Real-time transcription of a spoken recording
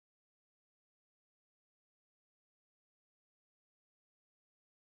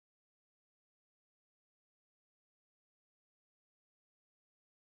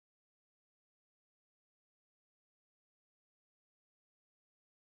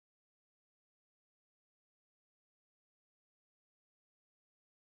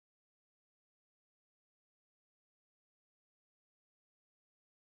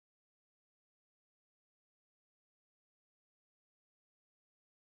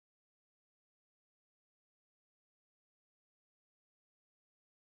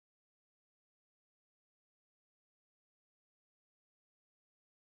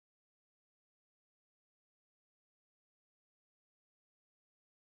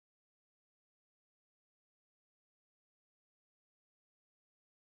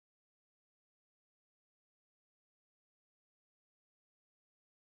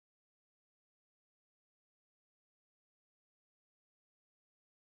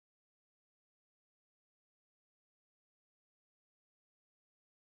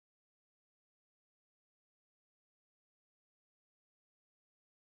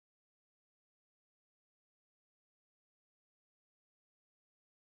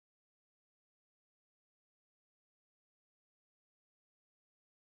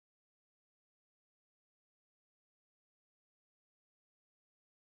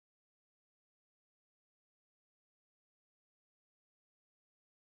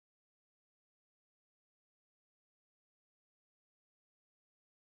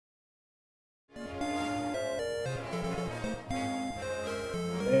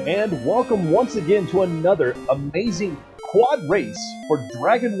And welcome once again to another amazing quad race for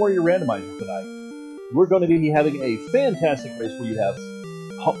Dragon Warrior Randomizer tonight. We're going to be having a fantastic race where you have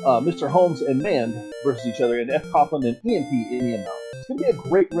Mr. Holmes and Mand versus each other, and fcoughlin and EMP in the amount. It's going to be a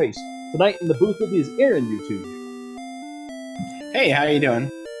great race. Tonight in the booth with me is Aaron, YouTube. Hey, how you doing?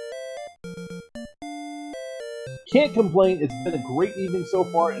 Can't complain. It's been a great evening so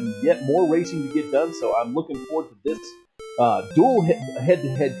far, and yet more racing to get done, so I'm looking forward to this dual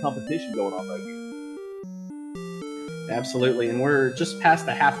head-to-head competition going on right here. Absolutely, and we're just past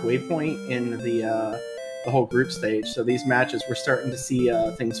the halfway point in the whole group stage. So these matches, we're starting to see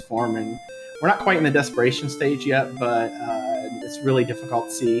things form, and we're not quite in the desperation stage yet, but it's really difficult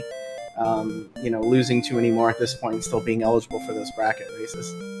to see, losing too many more at this point and still being eligible for those bracket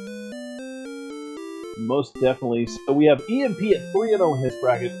races. Most definitely. So we have EMP at 3-0 in his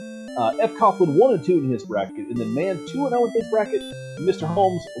bracket, fcoughlin 1-2 in his bracket, and then Mand 2-0 in his bracket, Mr.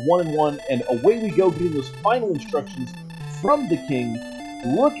 Holmes 1-1, and away we go getting those final instructions from the King.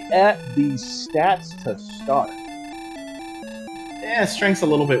 Look at the stats to start. Yeah, strength's a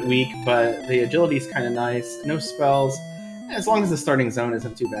little bit weak, but the agility's kind of nice. No spells, as long as the starting zone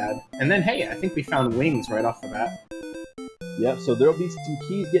isn't too bad. And then, hey, I think we found wings right off the bat. Yep, so there'll be some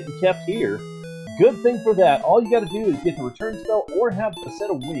keys getting kept here. Good thing for that, all you got to do is get the return spell or have a set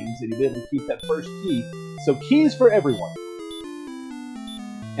of wings and you'll be able to keep that first key. So keys for everyone.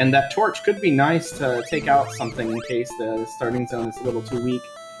 And that torch could be nice to take out something in case the starting zone is a little too weak.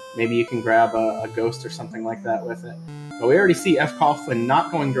 Maybe you can grab a ghost or something like that with it. But we already see fcoughlin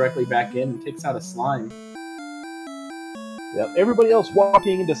not going directly back in and takes out a slime. Yep, everybody else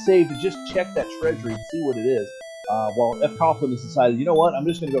walking in to save to just check that treasury and see what it is. While fcoughlin has decided, you know what, I'm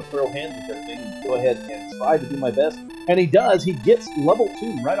just going to go throw hands with everything and go ahead and try to do my best. And he does. He gets level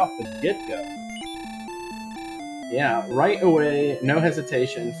 2 right off the get-go. Yeah, right away, no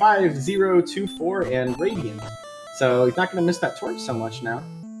hesitation. 5-0-2-4 and Radiant. So he's not going to miss that torch so much now.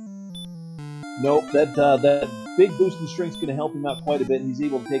 Nope, that big boost in strength is going to help him out quite a bit. And he's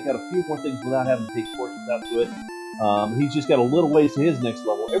able to take out a few more things without having to take torches out to it. He's just got a little ways to his next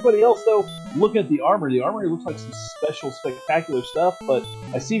level. Everybody else, though, looking at the armor looks like some special, spectacular stuff, but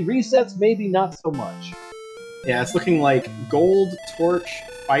I see resets, maybe not so much. Yeah, it's looking like gold, torch,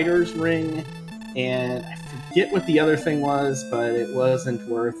 fighter's ring, and I forget what the other thing was, but it wasn't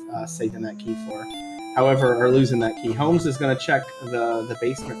worth saving that key for. However, or losing that key. Holmes is going to check the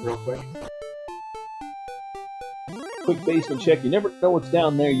basement real quick. Quick basement check. You never know what's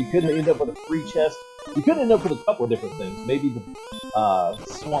down there. You could end up with a free chest. You could end up with a couple of different things. Maybe the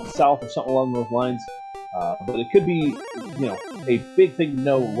Swamp South or something along those lines. But it could be, a big thing to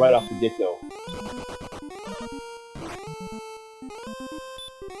know right off the get-go.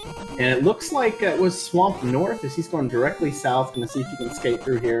 And it looks like it was Swamp North, as he's going directly south. Going to see if he can skate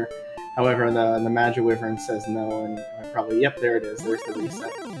through here. However, the Magiwyvern says no, and probably, yep, there it is. There's the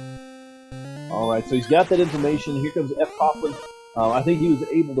reset. Alright, so he's got that information. Here comes fcoughlin. I think he was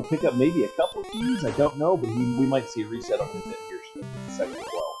able to pick up maybe a couple of keys. I don't know, but we might see a reset on his end here in a second as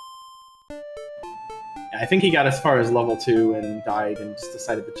well. I think he got as far as level 2 and died and just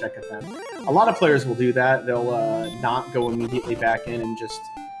decided to check it then. A lot of players will do that. They'll not go immediately back in and just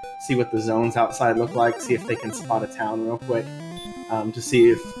see what the zones outside look like, see if they can spot a town real quick, to see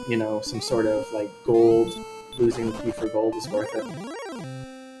if, some sort of gold, losing the key for gold is worth it.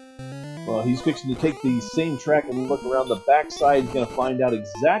 Well, he's fixing to take the same track and look around the backside. He's going to find out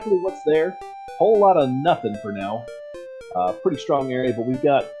exactly what's there. Whole lot of nothing for now. Pretty strong area, but we've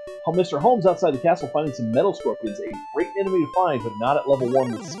got Mr. Holmes outside the castle finding some metal scorpions. A great enemy to find, but not at level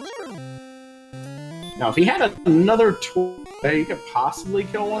 1 with 6 strength. Now, if he had another torch, you could possibly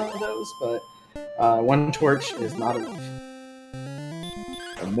kill one of those, but one torch is not enough.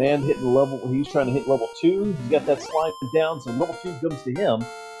 A man hitting he's trying to hit level 2. He's got that slime down, so level 2 comes to him.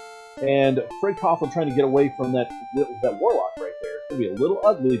 And fcoughlin trying to get away from that warlock right there. It's going to be a little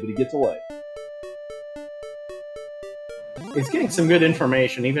ugly, but he gets away. He's getting some good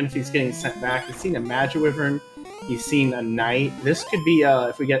information, even if he's getting sent back. He's seen a Magiwyvern. He's seen a Knight. This could be,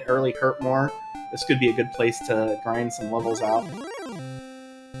 if we get early hurt more, this could be a good place to grind some levels out.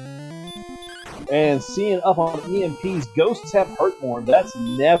 And seeing up on EMP's Ghosts Have Hurt More, that's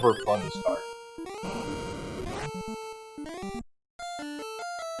never fun to start.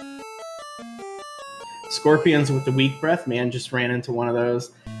 Scorpions with the weak breath, man, just ran into one of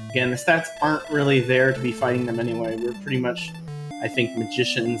those. Again, the stats aren't really there to be fighting them anyway. We're pretty much, I think,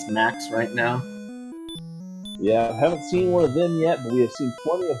 Magician's max right now. Yeah, I haven't seen one of them yet, but we have seen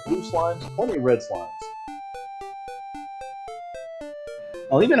plenty of blue slimes, plenty of red slimes.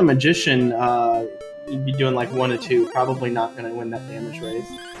 Well, even a Magician, you'd be doing like 1 to 2. Probably not going to win that damage raise.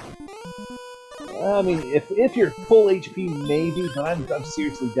 I mean, if you're full HP, maybe, but I'm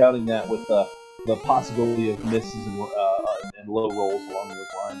seriously doubting that with the possibility of misses and low rolls along those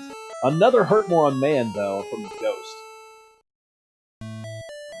lines. Another hurt more on Man, though, from the Ghost.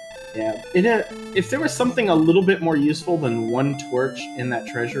 Yeah, if there was something a little bit more useful than 1 torch in that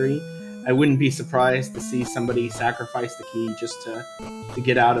treasury, I wouldn't be surprised to see somebody sacrifice the key just to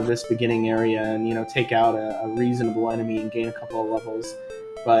get out of this beginning area and, you know, take out a reasonable enemy and gain a couple of levels.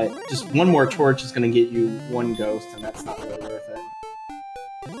 But just 1 more torch is going to get you 1 ghost, and that's not really worth it.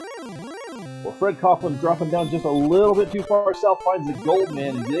 Well, fcoughlin dropping down just a little bit too far south, finds the gold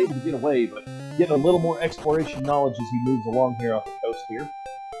man, and he's able to get away, but getting a little more exploration knowledge as he moves along here off the coast here.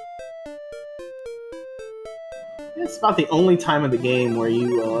 It's about the only time of the game where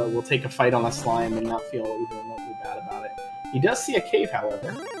you will take a fight on a slime and not feel even remotely bad about it. He does see a cave,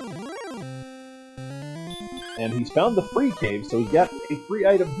 however. And he's found the free cave, so he's got a free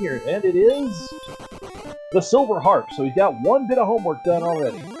item here, and it is the silver harp. So he's got 1 bit of homework done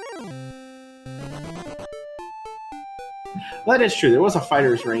already. Well, that is true. There was a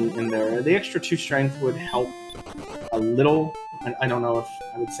fighter's ring in there. The extra 2 strength would help a little. I don't know if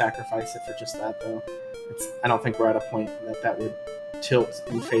I would sacrifice it for just that, though. I don't think we're at a point that would tilt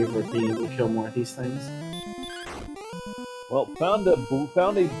in favor of being able to kill more of these things. Well, found a blue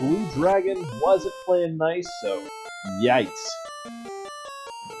dragon, wasn't playing nice, so yikes.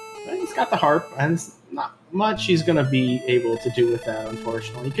 But he's got the harp, and it's not much he's going to be able to do with that,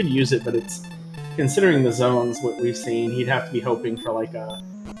 unfortunately. He could use it, but it's, considering the zones, what we've seen, he'd have to be hoping for like a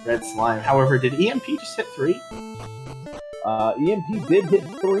red slime. However, did EMP just hit 3? EMP did hit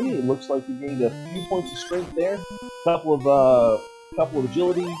 3. It looks like he gained a few points of strength there, couple of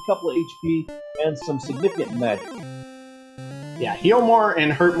agility, couple of HP, and some significant magic. Yeah, heal more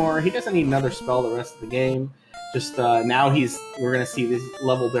and hurt more. He doesn't need another spell the rest of the game. Just now we're gonna see this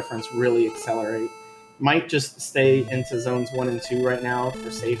level difference really accelerate. Might just stay into zones 1 and 2 right now for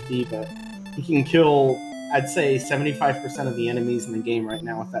safety, but he can kill, I'd say, 75% of the enemies in the game right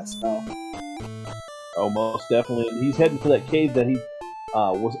now with that spell. Oh, most definitely. And he's heading for that cave that he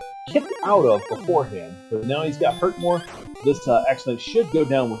was kicked out of beforehand, but now he's got hurt more. This accident should go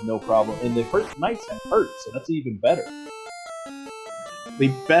down with no problem, and the hurt knights have hurt, so that's even better. The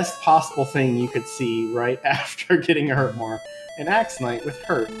best possible thing you could see right after getting a hurt more. An Axe Knight with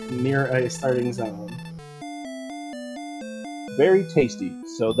hurt near a starting zone. Very tasty.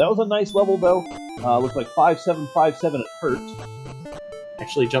 So that was a nice level, though. Looks like 5-7, 5-7 at hurt.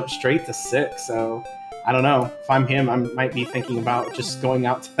 Actually jumped straight to 6, so I don't know. If I'm him, I might be thinking about just going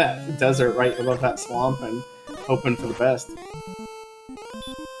out to that desert right above that swamp and hoping for the best.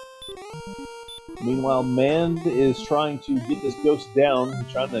 Meanwhile, Mand is trying to get this ghost down.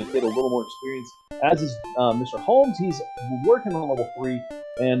 He's trying to get a little more experience. As is Mr. Holmes, he's working on level 3,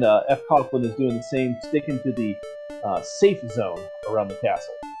 and fcoughlin is doing the same, sticking to the safe zone around the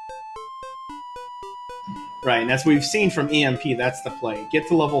castle. Right, and as we've seen from EMP, that's the play. Get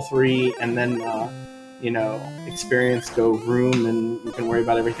to level 3, and then, you know, experience, go room, and you can worry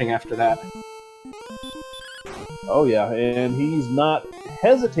about everything after that. Oh yeah, and he's not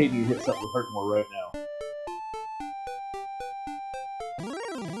hesitating to hit something with Hurtmore right now.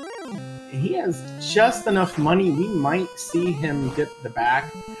 He has just enough money. We might see him get the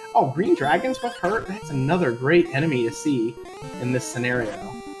back. Oh, green dragons with hurt? That's another great enemy to see in this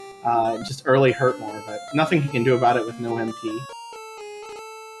scenario. Just early hurt more, but nothing he can do about it with no MP.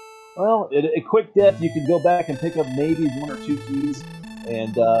 Well, at a quick death, you can go back and pick up maybe 1 or 2 keys,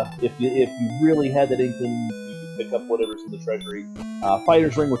 and if you really had that inkling, you could pick up whatever's in the treasury.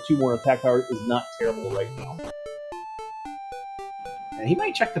 Fighter's Ring with 2 more attack power is not terrible right now. And he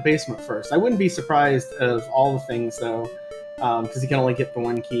might check the basement first. I wouldn't be surprised of all the things, though, because he can only get the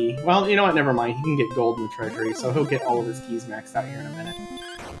 1 key. Well, you know what? Never mind. He can get gold in the treasury, so he'll get all of his keys maxed out here in a minute.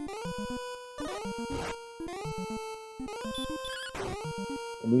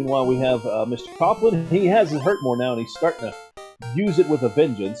 And meanwhile, we have Mr. fcoughlin. He has his Hurtmore now, and he's starting to use it with a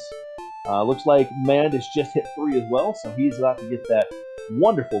vengeance. Looks like Mand has just hit 3 as well, so he's about to get that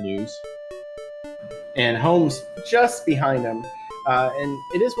wonderful news. And Holmes just behind him. And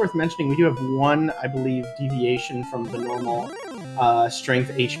it is worth mentioning, we do have 1, I believe, deviation from the normal strength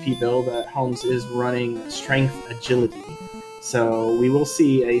HP build. Holmes is running strength agility. So we will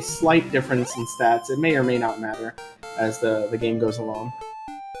see a slight difference in stats. It may or may not matter as the game goes along.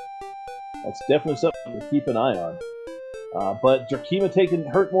 That's definitely something to keep an eye on. But Drakima taking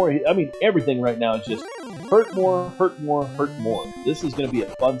Hurtmore, I mean, everything right now is just Hurtmore, Hurtmore, Hurtmore. This is going to be a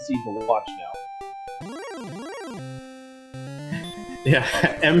fun scene to watch now. Yeah,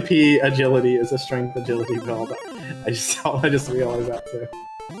 MP agility is a strength agility build. I just realized that too.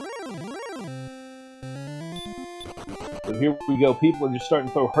 So here we go. People are just starting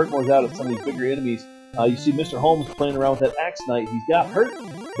to throw Hurtmores out at some of these bigger enemies. You see Mr. Holmes playing around with that Axe Knight. He's got hurt,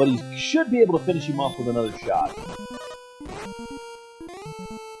 but he should be able to finish him off with another shot.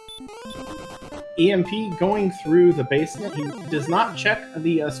 EMP going through the basement. He does not check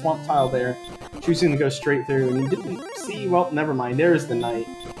the swamp tile there, choosing to go straight through. And he didn't see, well, never mind. There's the knight.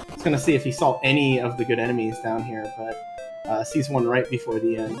 He's going to see if he saw any of the good enemies down here, but sees one right before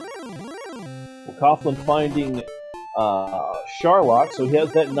the end. Well, Coughlin finding Sharlock, so he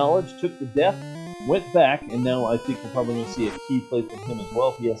has that knowledge, took the death, went back, and now I think we're probably going to see a key play from him as well.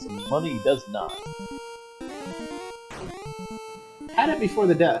 If he has some money, he does not. Had it before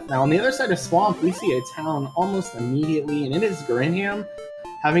the death. Now, on the other side of Swamp, we see a town almost immediately, and it is Grinham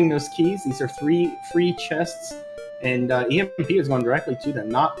having those keys. These are 3 free chests, and EMP is going directly to them,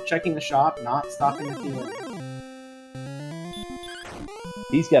 not checking the shop, not stopping at the end.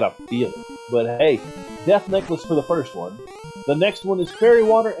 He's got a feeling. But hey, Death Necklace for the first one. The next one is Fairy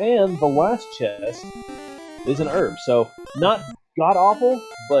Water, and the last chest is an herb. So, not god-awful,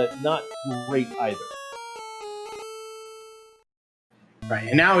 but not great either. Right,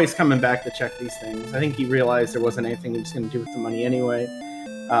 and now he's coming back to check these things. I think he realized there wasn't anything he was going to do with the money anyway.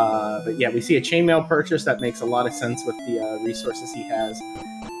 But yeah, we see a chainmail purchase. That makes a lot of sense with the resources he has.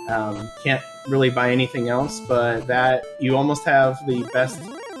 Can't really buy anything else, but that you almost have the best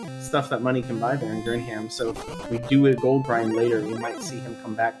stuff that money can buy there in Grinham. So if we do a gold grind later, we might see him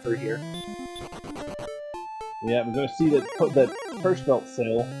come back through here. Yeah, we're going to see that first belt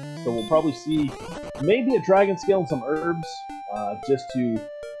sale. So we'll probably see maybe a dragon scale and some herbs. Just to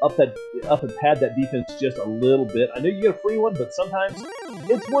up and pad that defense just a little bit. I know you get a free one, but sometimes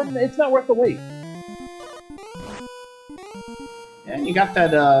it's not worth the wait. And you got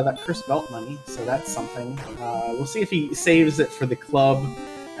that cursed belt money, so that's something. We'll see if he saves it for the club.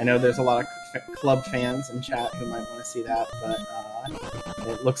 I know there's a lot of club fans in chat who might want to see that, but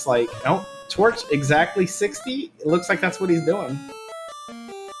it looks like torch exactly 60. It looks like that's what he's doing.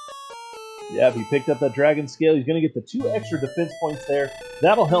 Yeah, if he picked up that dragon scale, he's going to get the 2 extra defense points there.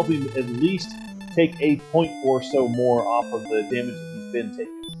 That'll help him at least take a point or so more off of the damage that he's been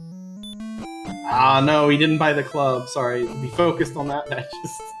taking. Ah, no, he didn't buy the club. Sorry, be focused on that.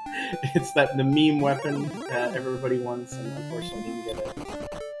 It's the meme weapon that everybody wants, and unfortunately didn't get it.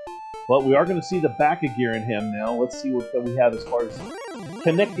 But we are going to see the back of Grinham now. Let's see what we have as far as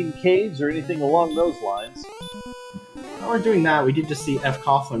connecting caves or anything along those lines. While we're doing that, we did just see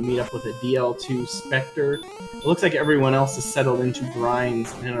fcoughlin meet up with a DL2 Spectre. It looks like everyone else is settled into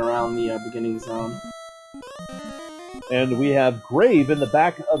grinds in and around the beginning zone. And we have Grave in the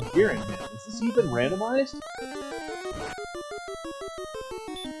back of Grinham. Is this even randomized?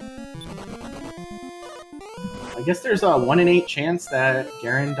 I guess there's a 1 in 8 chance that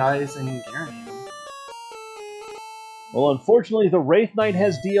Garen dies in Grinham. Well, unfortunately, the Wraith Knight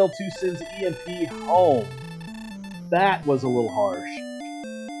has DL2 sends EMP home. That was a little harsh.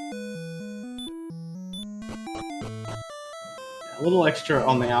 A little extra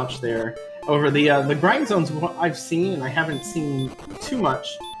on the ouch there. Over the grind zones I've seen, and I haven't seen too much,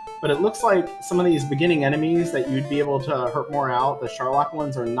 but it looks like some of these beginning enemies that you'd be able to hurt more out, the Sharlock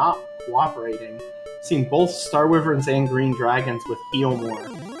ones, are not cooperating. Seeing both Star Wyverns and Green Dragons with Heal More,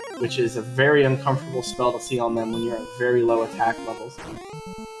 which is a very uncomfortable spell to see on them when you're at very low attack levels.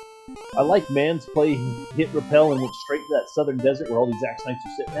 I like Man's play. He hit Repel and went straight to that southern desert where all these Axe Knights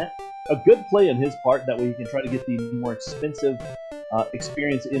are sitting at. A good play on his part, that way he can try to get the more expensive,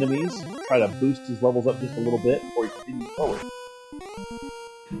 experienced enemies, try to boost his levels up just a little bit before he continues forward.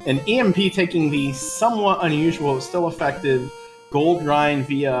 And EMP taking the somewhat unusual, still effective, gold grind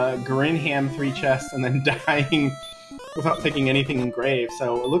via Grinham 3 chests and then dying without taking anything in Grave.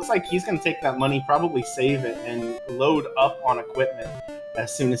 So it looks like he's going to take that money, probably save it, and load up on equipment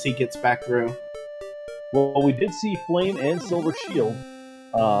as soon as he gets back through. Well, we did see Flame and Silver Shield,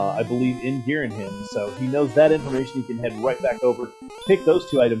 I believe, in Grinham, so he knows that information. He can head right back over, pick those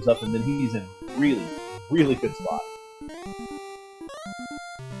 2 items up, and then he's in really, really good spot.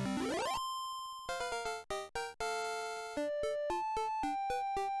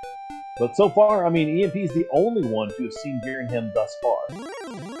 But so far, I mean, EMP is the only one to have seen Grinham thus far.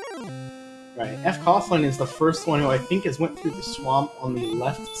 Right, fcoughlin is the first one who I think has went through the swamp on the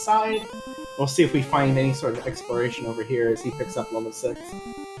left side. We'll see if we find any sort of exploration over here as he picks up level 6.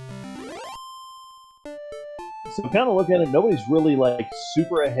 So kind of looking at it, nobody's really like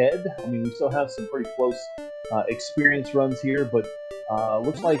super ahead. I mean, we still have some pretty close experience runs here, but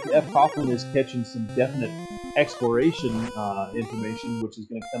Looks like fcoughlin is catching some definite exploration information, which is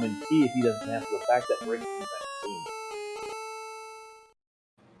going to come in key if he doesn't have to go back that break soon.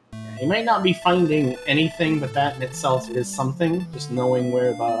 He might not be finding anything, but that in itself is something. Just knowing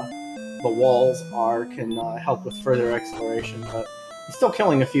where the walls are can help with further exploration, but he's still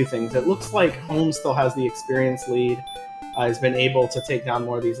killing a few things. It looks like Holmes still has the experience lead. Has been able to take down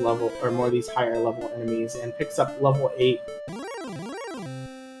more of these higher level enemies and picks up level 8.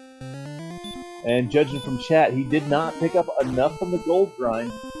 And judging from chat, he did not pick up enough from the gold grind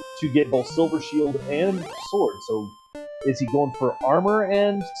to get both silver shield and sword. So is he going for armor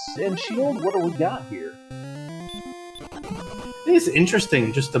and shield? What do we got here? It is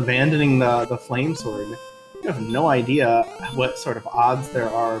interesting just abandoning the flame sword. You have no idea what sort of odds there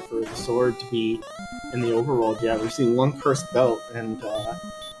are for the sword to be in the overworld yet. We've seen one cursed belt, and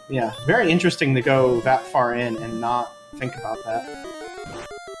yeah, very interesting to go that far in and not think about that.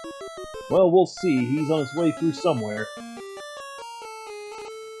 Well, we'll see. He's on his way through somewhere.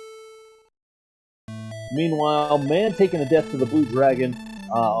 Meanwhile, man taking a death to the blue dragon.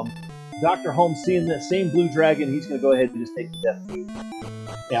 Dr. Holmes seeing that same blue dragon, he's going to go ahead and just take the death too.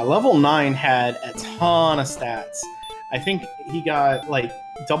 Yeah, level 9 had a ton of stats. I think he got like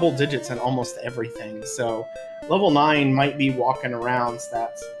double digits in almost everything, so level 9 might be walking around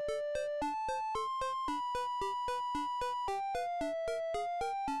stats.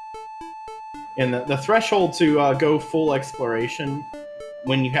 And the threshold to go full exploration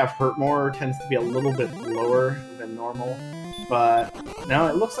when you have hurt more tends to be a little bit lower than normal. But now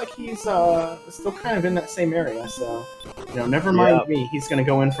it looks like he's still kind of in that same area, so never mind me. He's going to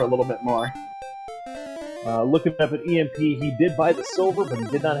go in for a little bit more. Looking up at EMP, he did buy the silver, but he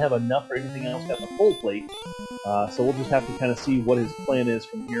did not have enough for anything else. Got the full plate, so we'll just have to kind of see what his plan is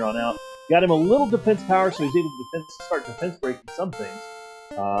from here on out. Got him a little defense power, so he's able to start defense breaking some things.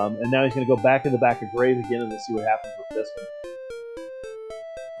 And now he's going to go back in the back of Grave again, and we'll see what happens with this one.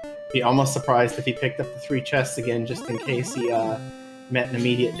 Be almost surprised if he picked up the 3 chests again, just in case he met an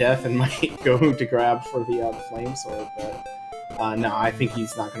immediate death and might go to grab for the flame sword. But no, I think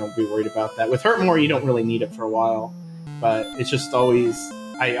he's not going to be worried about that. With Hurtmore, you don't really need it for a while, but it's just always...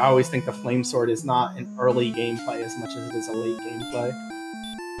 I always think the flame sword is not an early gameplay as much as it is a late gameplay.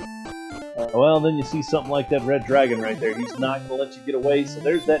 Well, then you see something like that red dragon right there. He's not going to let you get away, so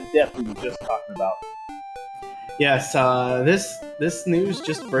there's that death we were just talking about. Yes, this news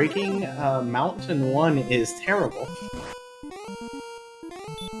just breaking. Mountain 1 is terrible.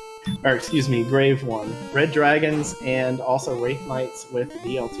 Or, excuse me, Grave 1. Red Dragons and also Wraith Knights with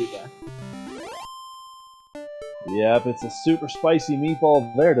DL2 death. Yep, it's a super spicy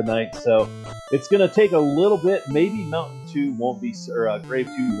meatball there tonight, so it's going to take a little bit. Maybe Mountain 2 won't be, or Grave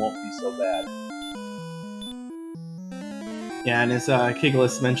 2 won't be so bad. Yeah, and as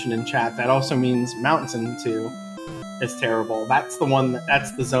Kiglis mentioned in chat, that also means Mountain 2 is terrible. That's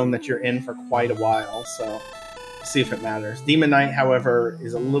the zone that you're in for quite a while, so see if it matters. Demon Knight, however,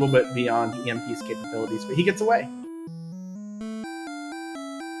 is a little bit beyond EMP's capabilities, but he gets away.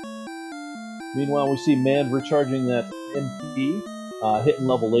 Meanwhile, we see Man recharging that MP, hitting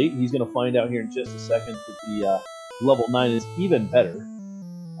level 8. He's going to find out here in just a second that the level 9 is even better.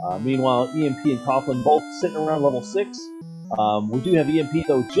 Meanwhile, EMP and fcoughlin both sitting around level 6. We do have EMP,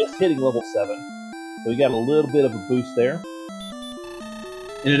 though, just hitting level 7. So we got a little bit of a boost there.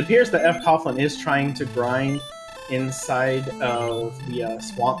 And it appears that fcoughlin is trying to grind inside of the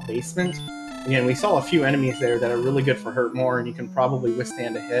swamp basement. Again, we saw a few enemies there that are really good for hurt more, and you can probably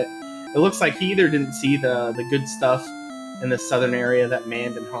withstand a hit. It looks like he either didn't see the good stuff in the southern area that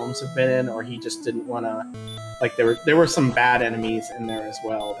Mand and Holmes have been in, or he just didn't want to... Like, there were some bad enemies in there as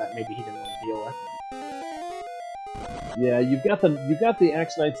well that maybe he didn't want to deal with. Yeah, you've got the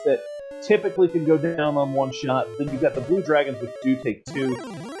Axe Knights that typically can go down on one shot. Then you've got the Blue Dragons, which do take 2,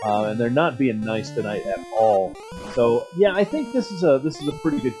 and they're not being nice tonight at all. So yeah, I think this is a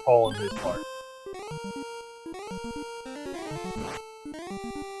pretty good call on his part.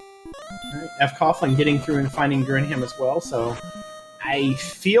 fcoughlin getting through and finding Grinham as well, so I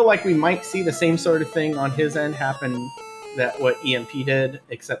feel like we might see the same sort of thing on his end happen that what EMP did,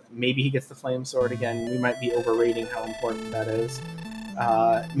 except maybe he gets the flame sword again. We might be overrating how important that is.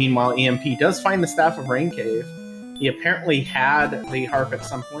 Meanwhile, EMP does find the Staff of Rain Cave. He apparently had the harp at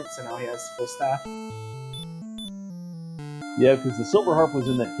some point, so now he has full staff. Yeah, because the silver harp was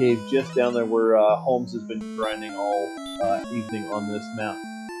in that cave just down there where Holmes has been grinding all evening on this map.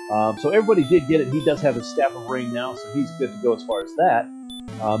 So everybody did get it. He does have his Staff of Rain now, so he's good to go as far as that.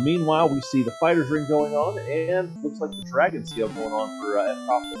 Meanwhile, we see the Fighter's Ring going on, and looks like the Dragon Seal going on for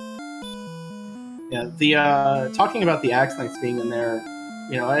fcoughlin. Yeah, the talking about the Axe Knights being in there,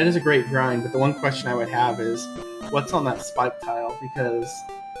 you know, it is a great grind, but the one question I would have is what's on that spike tile? Because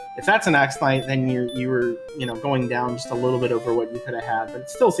if that's an Axe Knight, then you were, you know, going down just a little bit over what you could have had, but it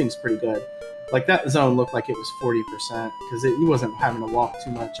still seems pretty good. Like, that zone looked like it was 40%, because he wasn't having to walk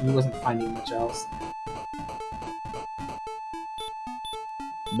too much, and he wasn't finding much else.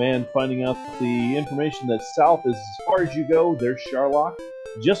 Man, finding out the information that south is as far as you go, there's Sharlock,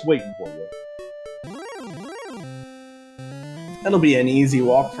 just waiting for you. That'll be an easy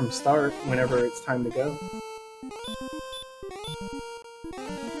walk from start whenever it's time to go.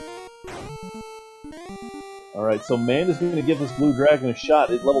 Alright, so Man is going to give this blue dragon a shot.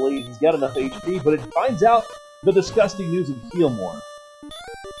 At level 8, he's got enough HP, but it finds out the disgusting news of Healmore.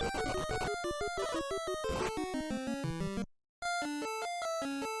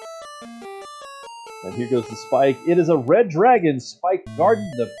 And here goes the spike. It is a red dragon, Spike Garden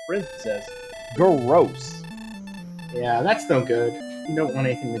the Princess. Gross. Yeah, that's no good. You don't want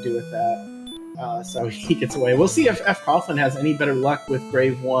anything to do with that. So he gets away. We'll see if fcoughlin has any better luck with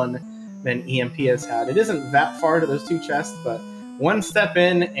Grave 1 than EMP has had. It isn't that far to those two chests, but one step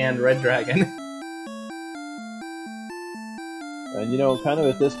in and red dragon. And you know, kind of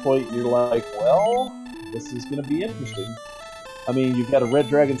at this point, you're like, well, this is going to be interesting. I mean, you've got a red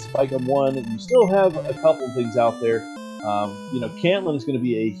dragon spike on one, and you still have a couple of things out there. You know, Cantlin is going to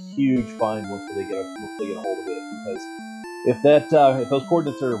be a huge find once they get a hold of it, because if those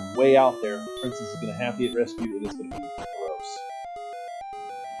coordinates are way out there, the princess is going to have to get rescued. It is going to be gross.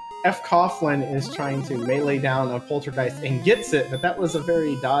 fcoughlin is trying to melee down a poltergeist and gets it, but that was a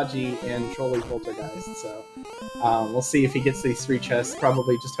very dodgy and trolly poltergeist. So we'll see if he gets these 3 chests.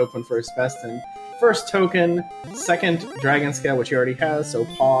 Probably just hoping for his best. And first token, second dragon scale, which he already has. So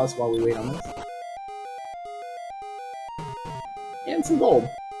pause while we wait on this. And some gold.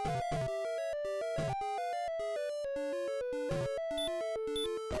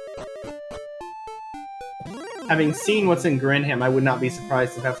 Having seen what's in Grinham, I would not be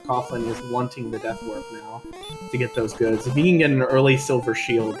surprised if fcoughlin is wanting the Death Warp now to get those goods. If he can get an early Silver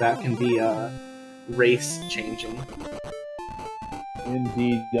Shield, that can be race-changing.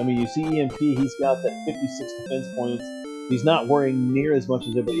 Indeed. I mean, you see EMP, he's got that 56 defense points. He's not worrying near as much as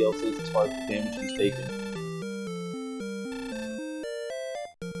everybody else is as far as the damage he's taken.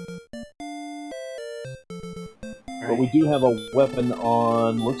 Right. But we do have a weapon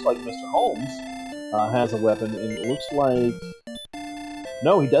on, looks like Mr. Holmes. Has a weapon, and it looks like...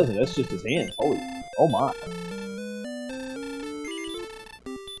 No, he doesn't. That's just his hands. Holy... Oh my.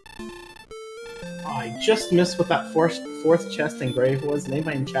 Oh, I just missed what that fourth chest and grave was. Did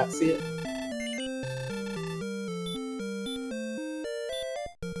anybody in chat see it?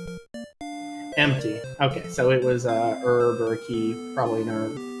 Empty. Okay, so it was a herb or a key. Probably an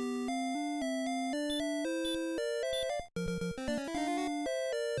herb.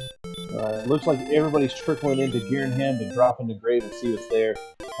 It looks like everybody's trickling into Grinham to drop into grave and see what's there.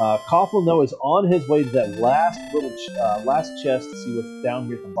 Coughlin, though, is on his way to that last chest to see what's down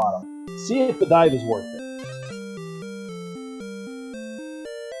here at the bottom. See if the dive is worth it.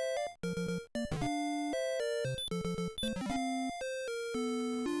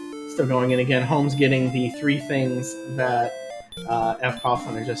 Still going in again. Holmes getting the 3 things that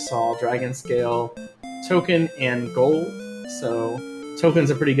fcoughlin just saw. Dragon Scale, Token, and Gold. So... Token's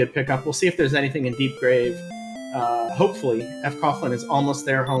a pretty good pickup. We'll see if there's anything in Deep Grave. Hopefully. fcoughlin is almost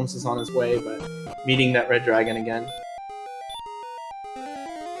there. Holmes is on his way, but meeting that red dragon again.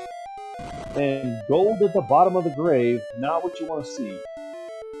 And gold at the bottom of the grave, not what you want to see.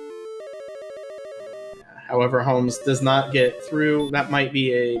 However, Holmes does not get through. That might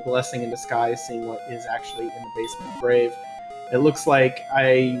be a blessing in disguise, seeing what is actually in the basement grave. It looks like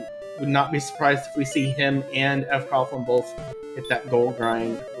I would not be surprised if we see him and fcoughlin both hit that gold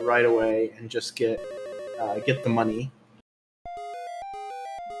grind right away and just get the money.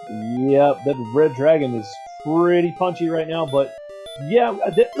 Yep, that red dragon is pretty punchy right now, but yeah,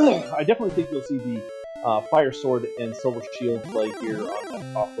 I definitely think you'll see the Fire Sword and Silver Shield play here on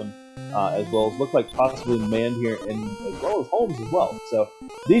fcoughlin, as well as look like possibly Man here, and as well as Holmes as well. So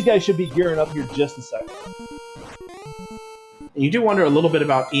these guys should be gearing up here just a second. You do wonder a little bit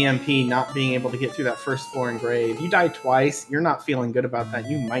about EMP not being able to get through that first floor in grave. You die twice, you're not feeling good about that.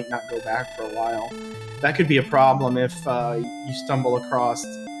 You might not go back for a while. That could be a problem if you stumble across,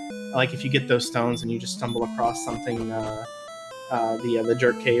 like if you get those stones and you just stumble across something, the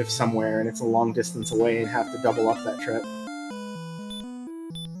Jerk Cave somewhere, and it's a long distance away and have to double up that trip.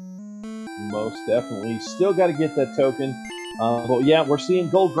 Most definitely. Still got to get that token. But yeah, we're seeing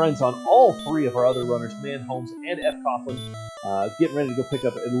gold grinds on all 3 of our other runners, Man, Holmes, and fcoughlin, getting ready to go pick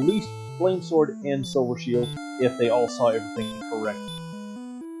up at least Flame Sword and Silver Shield if they all saw everything correctly.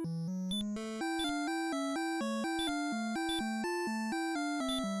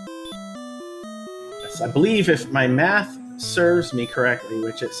 Yes, I believe if my math serves me correctly,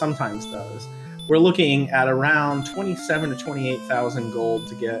 which it sometimes does, we're looking at around 27 to 28,000 gold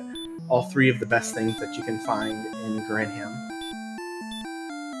to get all three of the best things that you can find in Granham.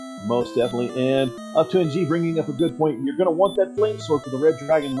 Most definitely, and up to NG bringing up a good point. You're going to want that Flame Sword for the Red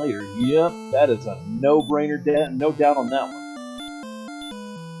Dragon later. Yep, that is a no-brainer, no doubt on that one.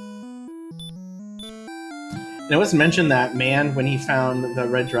 And it was mentioned that Man, when he found the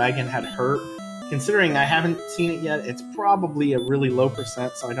Red Dragon, had hurt. Considering I haven't seen it yet, it's probably a really low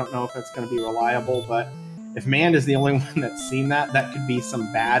percent, so I don't know if that's going to be reliable, but if Man is the only one that's seen that, that could be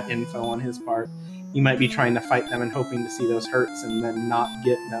some bad info on his part. He might be trying to fight them and hoping to see those hurts and then not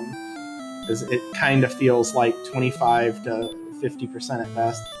get them, because it kind of feels like 25 to 50% at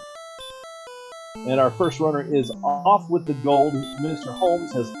best. And our first runner is off with the gold. Mr.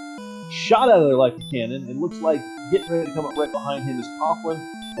 Holmes has shot out of there like a cannon. It looks like getting ready to come up right behind him is fcoughlin,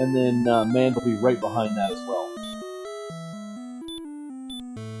 and then Man will be right behind that as well.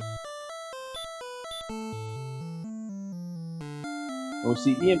 We'll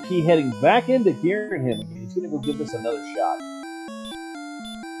see EMP heading back into Granham again. He's going to go give this another shot.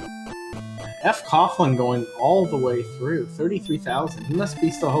 fcoughlin going all the way through, 33,000. He must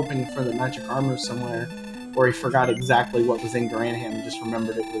be still hoping for the magic armor somewhere, or he forgot exactly what was in Granham and just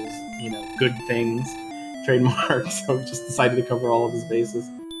remembered it was, you know, good things, trademark, so he just decided to cover all of his bases.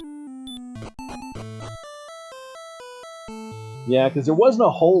 Yeah, because there wasn't a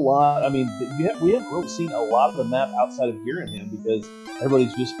whole lot. I mean, we haven't really seen a lot of the map outside of Granham because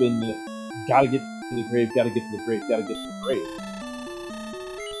everybody's just been, gotta get to the grave, gotta get to the grave, gotta get to the grave.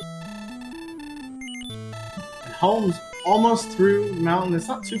 And Holmes almost through mountain. It's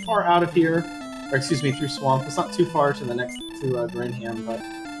not too far out of here, or excuse me, through swamp. It's not too far to the next to Granham, but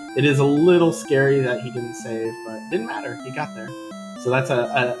it is a little scary that he didn't save. But it didn't matter. He got there, so that's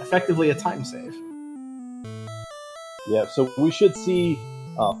effectively a time save. Yeah, so we should see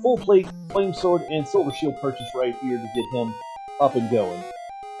full plate, Flame Sword, and Silver Shield purchase right here to get him up and going.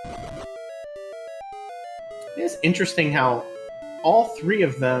 It's interesting how all three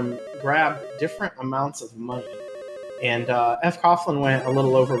of them grabbed different amounts of money. And fcoughlin went a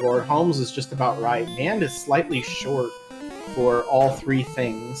little overboard. Holmes is just about right. And is slightly short for all three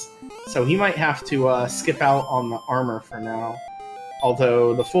things. So he might have to skip out on the armor for now.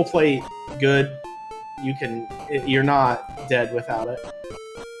 Although the full plate, good. You're not dead without it.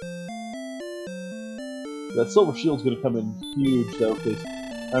 That Silver Shield's going to come in huge, though, because,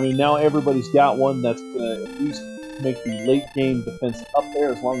 I mean, now everybody's got one that's going to at least make the late-game defense up there,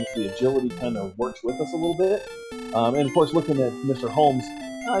 as long as the agility kind of works with us a little bit. And, of course, looking at Mr. Holmes,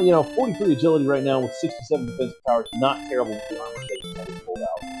 43 agility right now with 67 defensive power is not terrible with the armor that he's pulled out.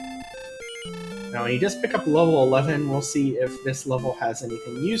 Now, when you just pick up level 11, we'll see if this level has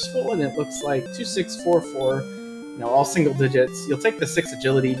anything useful, and it looks like 2644, all single digits. You'll take the 6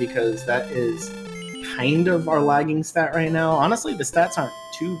 agility because that is kind of our lagging stat right now. Honestly, the stats aren't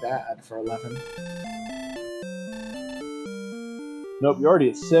too bad for 11. Nope, you're already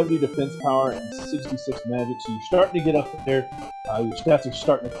at 70 defense power and 66 magic, so you're starting to get up there. Your stats are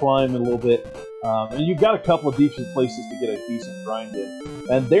starting to climb a little bit. And you've got a couple of decent places to get a decent grind in.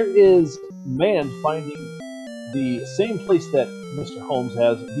 And there is Man finding the same place that Mr. Holmes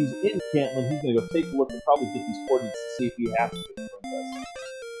has. He's in Cantlin. He's going to go take a look and probably get these coordinates to see if he has to get the princess.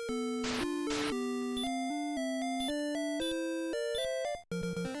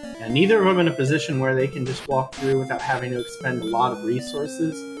 And neither of them in a position where they can just walk through without having to expend a lot of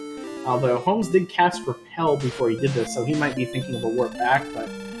resources. Although Holmes did cast Repel before he did this, so he might be thinking of a warp back, but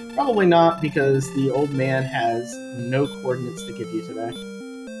probably not because the old man has no coordinates to give you today.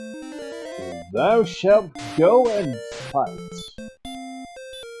 Thou shalt go and fight.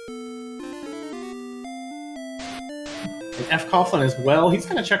 And fcoughlin as well. He's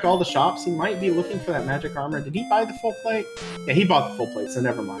going to check all the shops. He might be looking for that magic armor. Did he buy the full plate? Yeah, he bought the full plate, so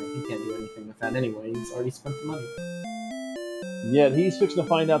never mind. He can't do anything with that anyway. He's already spent the money. Yet he's fixing to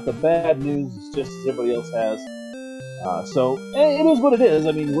find out the bad news is just as everybody else has. So it is what it is.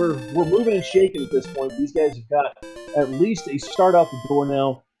 I mean, we're moving and shaking at this point. These guys have got at least a start out the door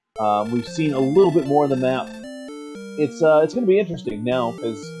now. We've seen a little bit more of the map. It's going to be interesting now,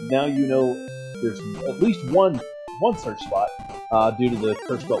 because now there's at least one search spot due to the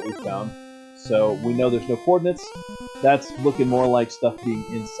curse belt we found. So we know there's no coordinates. That's looking more like stuff being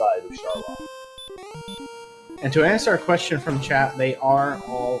inside of Charlotte. And to answer our question from chat, they are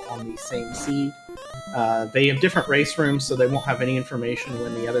all on the same seed. They have different race rooms, so they won't have any information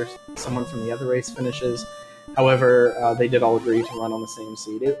when someone from the other race finishes. However, they did all agree to run on the same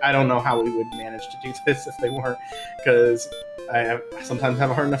seed. I don't know how we would manage to do this if they weren't, because I sometimes have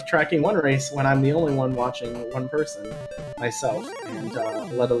a hard enough tracking one race when I'm the only one watching one person, myself, and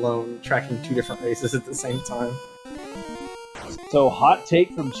let alone tracking 2 different races at the same time. So, hot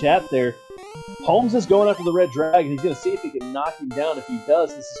take from chat there. Holmes is going after the Red Dragon. He's going to see if he can knock him down. If he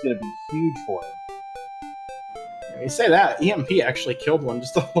does, this is going to be huge for him. You say that, EMP actually killed one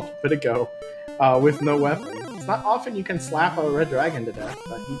just a little bit ago with no weapon. It's not often you can slap a Red Dragon to death,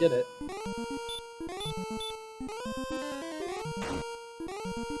 but he did it.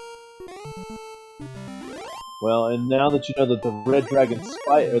 Well, and now that you know that the Red Dragon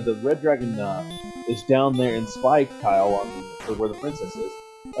is down there in Spike Tile for where the princess is,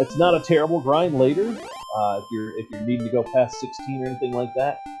 it's not a terrible grind later if you're needing to go past 16 or anything like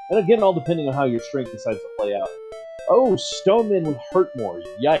that. And again, all depending on how your strength decides to play out. Oh, Stoneman with Hurtmore.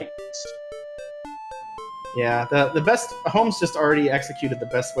 Yikes. Yeah, the best Holmes just already executed the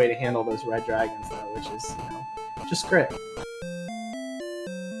best way to handle those Red Dragons though, which is, you know, just crit.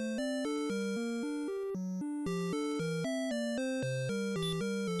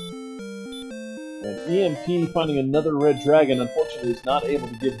 And EMP finding another Red Dragon, unfortunately, is not able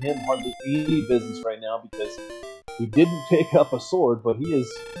to give him hardly any business right now because he didn't pick up a sword, but he has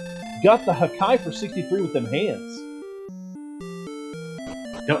got the Hakai for 63 with them hands.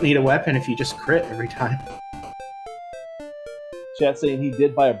 Don't need a weapon if you just crit every time. Chat saying he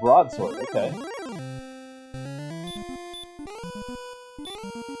did buy a broadsword. Okay.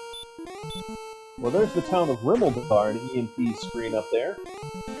 Well, there's the town of Rimmaldar, an EMP screen up there.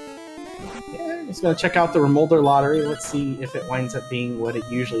 Yeah, just gonna check out the Remolder lottery. Let's see if it winds up being what it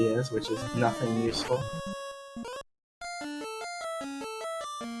usually is, which is nothing useful.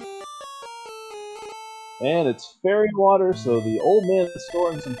 And it's fairy water, so the old man is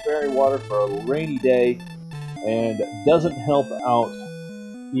storing some fairy water for a rainy day, and doesn't help out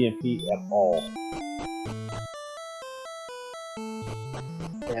EMP at all.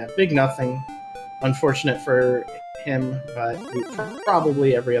 Yeah, big nothing. Unfortunate for him, but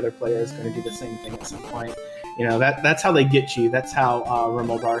probably every other player is going to do the same thing at some point. You know, that's how they get you. That's how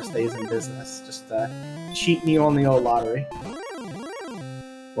Rimmaldar stays in business. Just cheating you on the old lottery.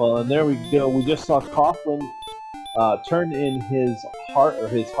 Well, and there we go. We just saw Coughlin turn in his heart for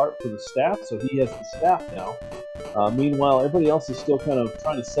the staff, so he has the staff now. Meanwhile, everybody else is still kind of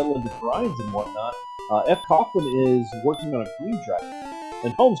trying to settle into grinds and whatnot. F. Coughlin is working on a green dragon,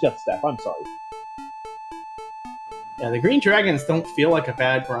 and Holmes got the staff. I'm sorry. Yeah, the green dragons don't feel like a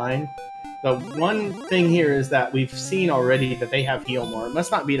bad grind. The one thing here is that we've seen already that they have heal more. It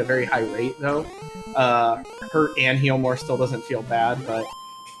must not be at a very high rate though. Hurt and heal more still doesn't feel bad, but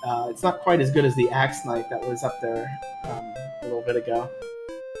it's not quite as good as the Axe Knight that was up there a little bit ago.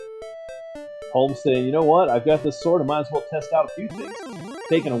 Holmes saying, you know what, I've got this sword, I might as well test out a few things.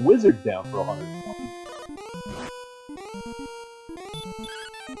 Taking a wizard down for 120.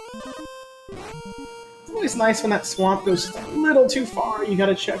 It's always nice when that swamp goes just a little too far. You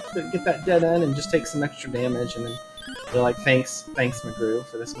gotta check to get that dead end and just take some extra damage, and then you're like, thanks McGrew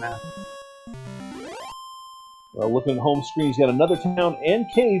for this map. Well, looking at home screen, he's got another town and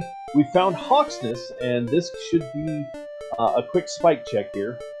cave. We found Hawksness, and this should be a quick spike check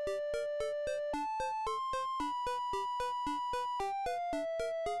here.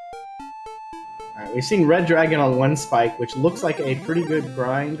 Alright, we've seen Red Dragon on one spike, which looks like a pretty good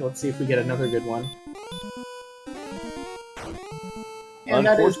grind. Let's see if we get another good one. And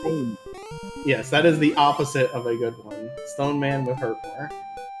that is that is the opposite of a good one. Stone Man with Hurtmore.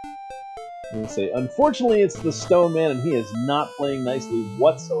 I'm going to say, unfortunately, it's the Stone Man, and he is not playing nicely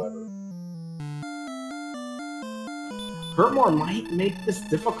whatsoever. Hurtmore might make this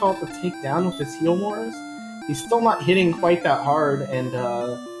difficult to take down with his heal mores. He's still not hitting quite that hard, and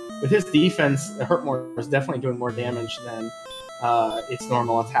with his defense, Hurtmore is definitely doing more damage than its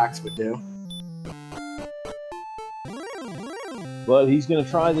normal attacks would do. But he's going to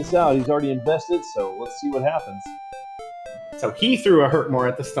try this out. He's already invested, so let's see what happens. So he threw a Hurtmore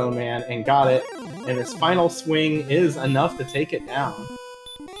at the Stone Man and got it, and his final swing is enough to take it down.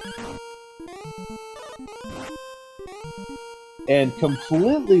 And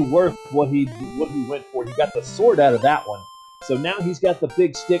completely worth what he went for. He got the sword out of that one. So now he's got the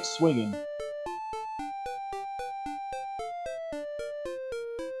big stick swinging.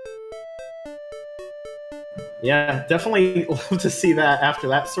 Yeah, definitely love to see that after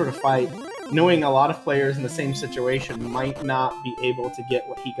that sort of fight. Knowing a lot of players in the same situation might not be able to get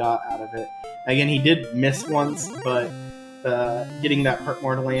what he got out of it. Again, he did miss once, but getting that hurt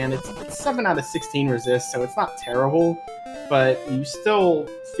more to land. It's 7 out of 16 resist, so it's not terrible, but you still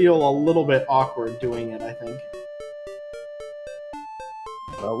feel a little bit awkward doing it, I think.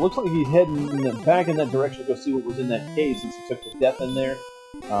 Looks like he's heading back in that direction to go see what was in that cave since he took the death in there.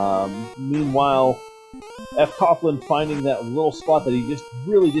 Meanwhile, fcoughlin finding that little spot that he just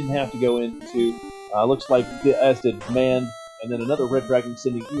really didn't have to go into. Looks like, as did Mand, and then another red dragon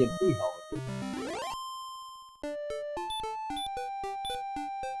sending EMP home.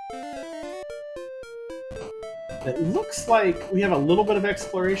 It looks like we have a little bit of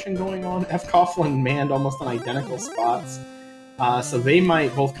exploration going on. fcoughlin and Mand almost on identical spots. So they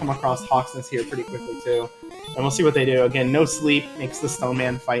might both come across Hawksness here pretty quickly too. And we'll see what they do. Again, no sleep makes the Stone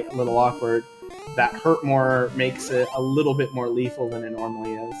Man fight a little awkward. That hurt more makes it a little bit more lethal than it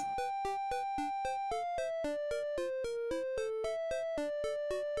normally is.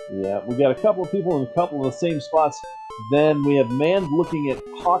 Yeah, we got a couple of people in a couple of the same spots. Then we have Mand looking at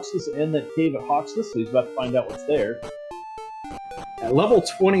Hawksness and that cave at Hawksness, so he's about to find out what's there. Level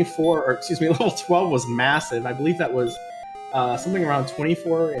 24, or excuse me, level 12 was massive. I believe that was something around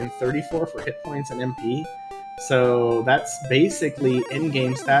 24 and 34 for hit points and MP. So that's basically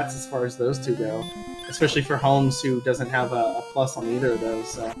in-game stats as far as those two go, especially for Holmes, who doesn't have a plus on either of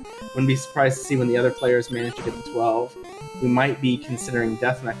those. So wouldn't be surprised to see when the other players manage to get to 12. We might be considering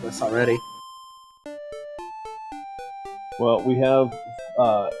Death Necklace already. Well, we have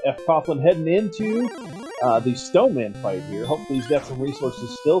fcoughlin heading into the Stone Man fight here. Hopefully he's got some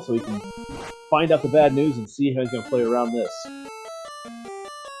resources still so he can find out the bad news and see how he's going to play around this.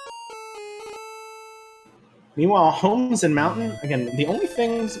 Meanwhile, Holmes and Mountain, again, the only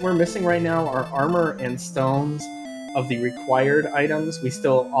things we're missing right now are armor and stones of the required items. We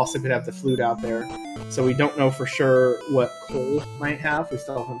still also could have the flute out there, so we don't know for sure what Cole might have. We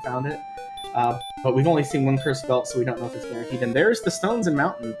still haven't found it. But we've only seen one cursed belt, so we don't know if it's guaranteed. And there's the stones and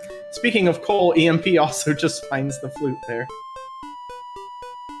Mountain. Speaking of Cole, EMP also just finds the flute there.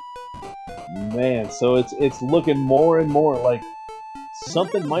 Man, so it's looking more and more like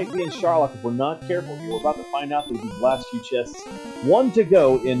something might be in Sharlock if we're not careful here. We're about to find out through these last few chests. One to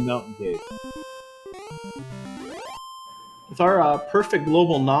go in Mountain Cave. With our perfect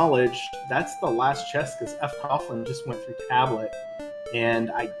global knowledge, that's the last chest because fcoughlin just went through Tablet, and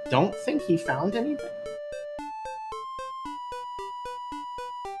I don't think he found anything.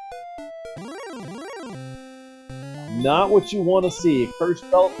 Not what you want to see. Cursed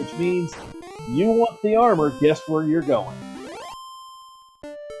belt, which means you want the armor. Guess where you're going.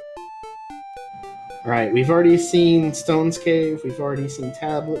 Right, we've already seen Stone's Cave, we've already seen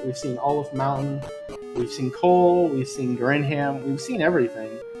Tablet, we've seen all of Mountain, we've seen Cole, we've seen Grinham, we've seen everything.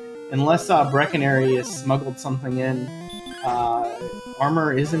 Unless Breckenary has smuggled something in,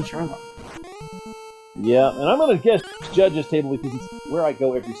 armor is in Sherlock. Yeah, and I'm going to guess Judge's Table because it's where I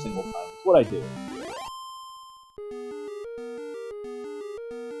go every single time. It's what I do.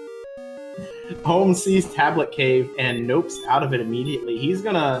 Holmes sees Tablet Cave and nopes out of it immediately. He's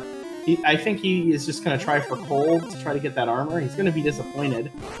gonna... I think he is just going to try for Cole to try to get that armor. He's going to be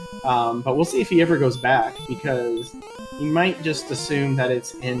disappointed. But we'll see if he ever goes back, because he might just assume that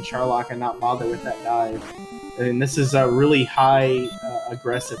it's in Sherlock and not bother with that dive. And this is a really high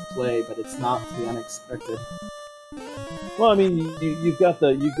aggressive play, but it's not to the unexpected. Well, I mean, you've got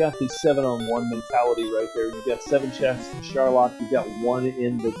the 7-on-1 mentality right there. You've got 7 chests in Sherlock. You've got 1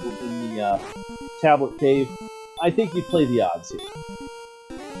 in the Tablet Cave. I think you play the odds here.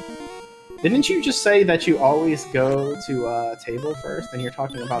 Didn't you just say that you always go to table first, and you're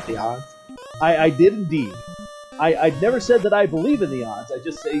talking about the odds? I did indeed. I never said that I believe in the odds. I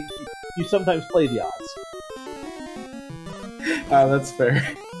just say you sometimes play the odds. That's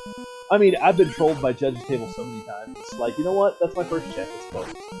fair. I mean, I've been trolled by Judge's Table so many times. It's like, you know what? That's my first check, I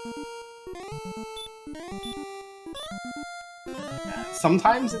suppose.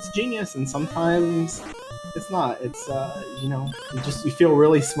 Sometimes it's genius, and sometimes it's not. It's, you know, you feel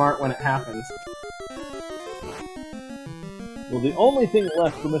really smart when it happens. Well, the only thing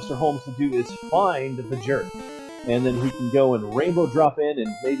left for Mr. Holmes to do is find the jerk. And then he can go and rainbow drop in and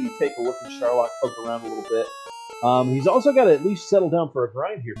maybe take a look at Sherlock, poke around a little bit. He's also got to at least settle down for a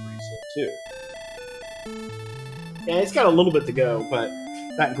grind here pretty soon, too. Yeah, he's got a little bit to go, but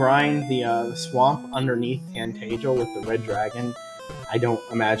that grind, the swamp underneath Tantagel with the red dragon, I don't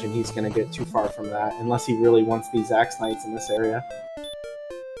imagine he's going to get too far from that, unless he really wants these Axe Knights in this area.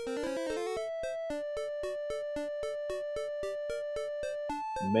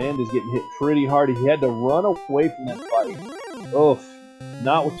 Mand is getting hit pretty hard. He had to run away from that fight. Oof.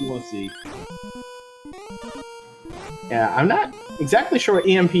 Not what you want to see. Yeah, I'm not exactly sure what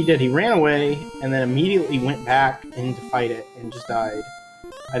EMP did. He ran away and then immediately went back in to fight it and just died.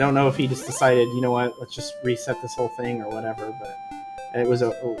 I don't know if he just decided, you know what, let's just reset this whole thing or whatever, but it was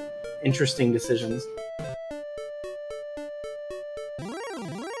a interesting decisions.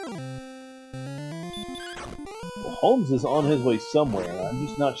 Well, Holmes is on his way somewhere. I'm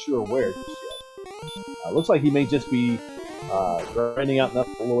just not sure where just yet. Looks like he may just be grinding out in that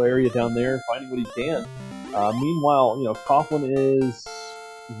little area down there, finding what he can. Meanwhile, you know, fcoughlin is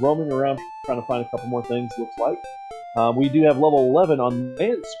roaming around trying to find a couple more things, looks like. We do have level 11 on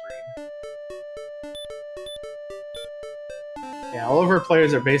man's screen. Yeah, all of our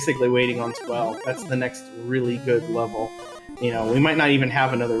players are basically waiting on 12. That's the next really good level. You know, we might not even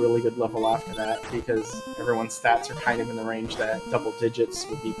have another really good level after that because everyone's stats are kind of in the range that double digits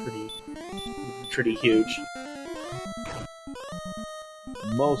would be pretty huge.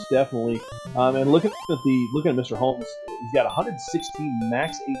 Most definitely. And looking at Mr. Holmes, he's got 116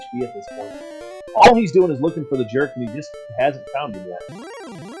 max HP at this point. All he's doing is looking for the jerk, and he just hasn't found him yet.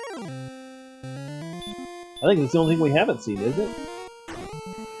 I think that's the only thing we haven't seen, isn't it?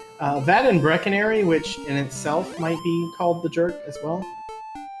 That and Breckenary, which in itself might be called the jerk as well.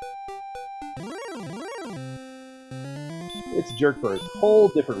 It's a jerk for a whole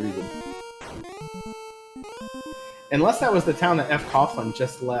different reason. Unless that was the town that fcoughlin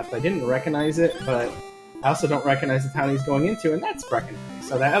just left. I didn't recognize it, but I also don't recognize the town he's going into, and that's Breckenary.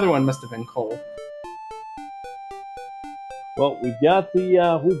 So that other one must have been Cole. Well, we've got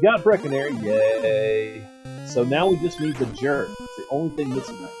Breckenary, yay! So now we just need the jerk. It's the only thing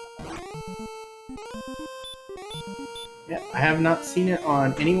missing right now. Yeah, I have not seen it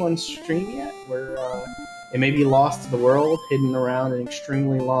on anyone's stream yet, where it may be lost to the world, hidden around an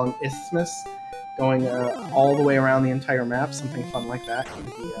extremely long isthmus, going all the way around the entire map. Something fun like that would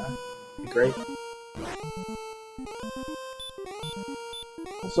be great.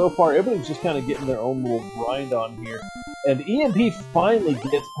 So far, everybody's just kind of getting their own little grind on here. And EMP finally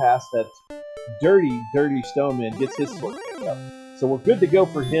gets past that dirty stoneman, gets his sword picked up. So we're good to go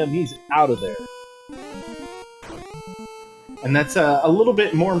for him. He's out of there. And that's a little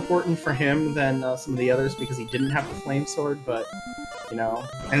bit more important for him than some of the others because he didn't have the flame sword, but, you know.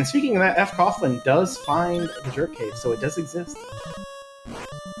 And speaking of that, fcoughlin does find the jerk cave, so it does exist.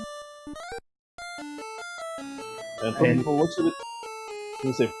 And from the looks of it,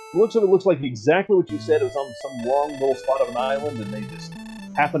 it looks like exactly what you said. It was on some long little spot of an island, and they just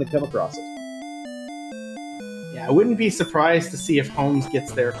happened to come across it. Yeah, I wouldn't be surprised to see if Holmes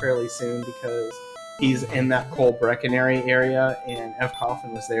gets there fairly soon because he's in that Cole Breckenary area, and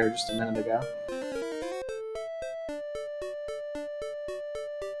fcoughlin was there just a minute ago.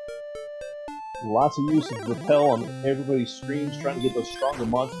 Lots of use of repel on everybody's screens, trying to get those stronger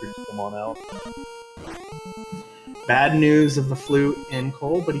monsters to come on out. Bad news of the flute in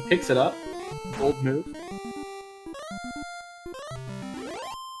Cole, but he picks it up. Bold move.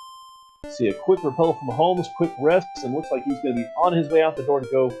 See a quick repel from Holmes, quick rest, and looks like he's going to be on his way out the door to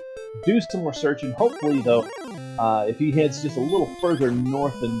go do some more searching. Hopefully, though, if he heads just a little further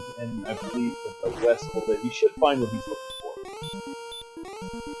north and I believe the west a little bit, he should find what he's looking for.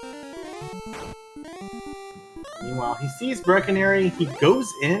 Meanwhile, he sees Breckenary, he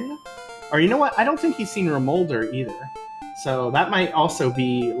goes in. Or you know what? I don't think he's seen Remolder either. So that might also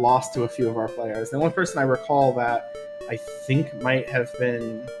be lost to a few of our players. The only person I recall that I think might have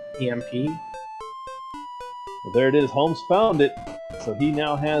been EMP. Well, there it is. Holmes found it. So he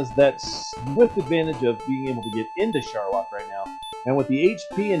now has that swift advantage of being able to get into Charlock right now. And with the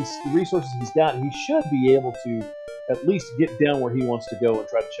HP and the resources he's got, he should be able to at least get down where he wants to go and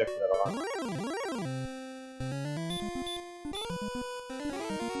try to check for that armor.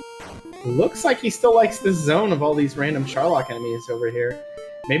 Looks like he still likes this zone of all these random Charlock enemies over here.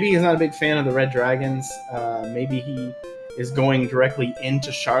 Maybe he's not a big fan of the red dragons. Maybe he is going directly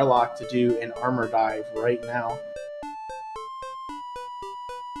into Charlock to do an armor dive right now.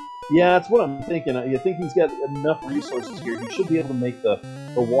 Yeah, that's what I'm thinking. I think he's got enough resources here. He should be able to make the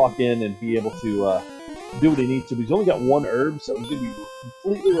walk in and be able to do what he needs to. But he's only got one herb, so he's going to be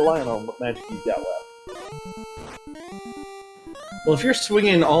completely reliant on what magic he's got left. Well, if you're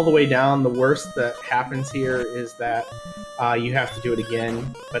swinging all the way down, the worst that happens here is that you have to do it again.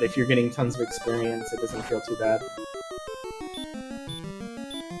 But if you're getting tons of experience, it doesn't feel too bad.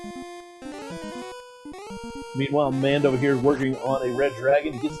 Meanwhile, Mand over here is working on a red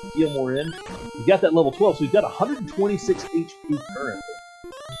dragon. He gets the heal more in. He got that level 12, so he's got 126 HP currently.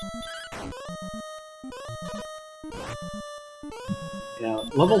 Now,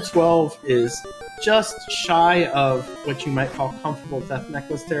 level 12 is just shy of what you might call comfortable Death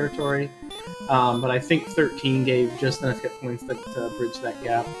Necklace territory. but I think 13 gave just enough hit points to bridge that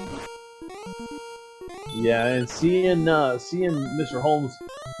gap. Yeah, and seeing Mr. Holmes,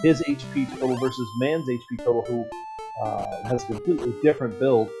 his HP total versus Man's HP total, who has a completely different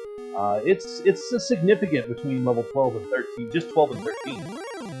build, it's significant between level 12 and 13, just 12 and 13.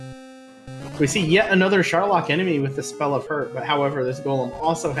 We see yet another Sharlock enemy with the Spell of Hurt, but however, this golem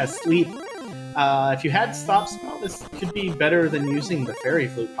also has Sleep. If you had Stop Spell, this could be better than using the Fairy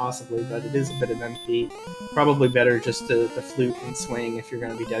Flute, possibly, but it is a bit of MP. Probably better just to flute and swing if you're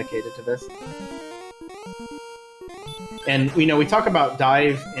going to be dedicated to this. And we talk about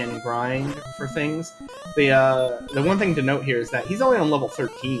dive and grind for things. The one thing to note here is that he's only on level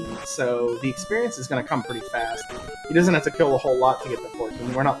 13, so the experience is going to come pretty fast. He doesn't have to kill a whole lot to get to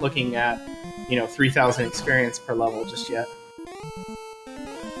 14. We're not looking at 3,000 experience per level just yet.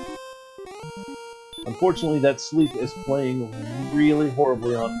 Unfortunately, that sleep is playing really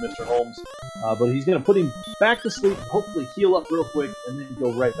horribly on Mr. Holmes, but he's going to put him back to sleep, hopefully heal up real quick, and then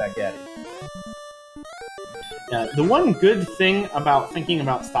go right back at him. The one good thing about thinking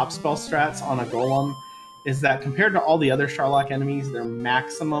about stop spell strats on a golem is that compared to all the other Sharlock enemies, their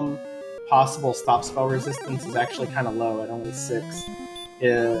maximum possible stop spell resistance is actually kind of low at only 6.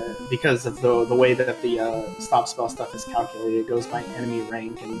 Because of the way that the stop spell stuff is calculated. It goes by enemy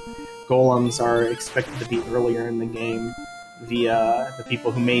rank, and golems are expected to be earlier in the game via the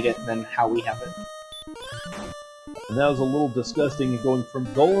people who made it than how we have it. And that was a little disgusting, going from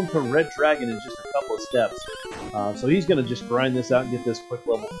golem to red dragon in just a couple of steps. So he's going to just grind this out and get this quick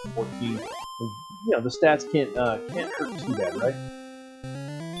level 14. And, the stats can't hurt too bad, right?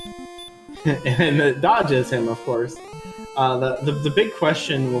 And it dodges him, of course. The big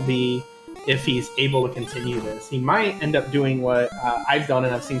question will be if he's able to continue this. He might end up doing what I've done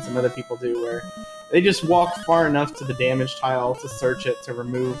and I've seen some other people do, where they just walk far enough to the damage tile to search it to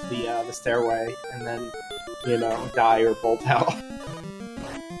remove the stairway, and then, die or bolt out.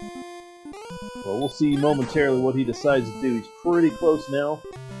 Well, we'll see momentarily what he decides to do. He's pretty close now.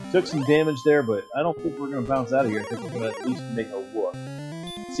 Took some damage there, but I don't think we're going to bounce out of here. I think we're going to at least make a look.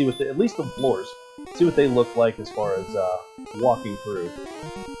 See what at least the floors. See what they look like as far as walking through.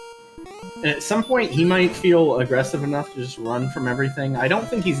 And at some point, he might feel aggressive enough to just run from everything. I don't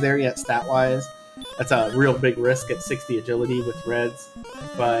think he's there yet stat-wise. That's a real big risk at 60 agility with Reds,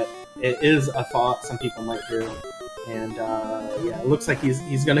 but it is a thought some people might do. And yeah, it looks like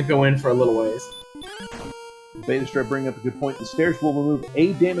he's going to go in for a little ways. Beta Strip bringing up a good point. The stairs will remove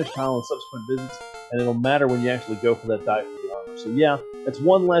a damage tile in subsequent visits, and it'll matter when you actually go for that dive for the armor. So yeah, that's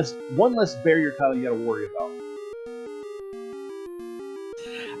one less barrier tile you got to worry about.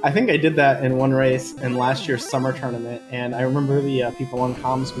 I think I did that in one race in last year's summer tournament, and I remember the people on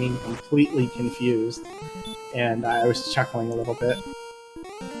comms being completely confused, and I was chuckling a little bit.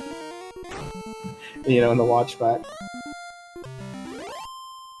 In the watch back.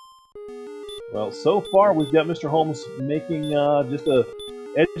 Well, so far we've got Mr. Holmes making just a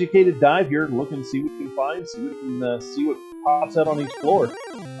educated dive here, looking to see what we can find, see what pops out on each floor.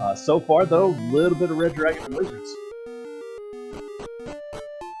 So far, though, a little bit of red dragon and lizards.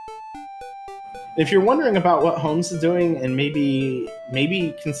 If you're wondering about what Holmes is doing, and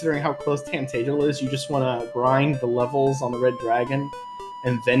maybe considering how close Tantagel is, you just want to grind the levels on the red dragon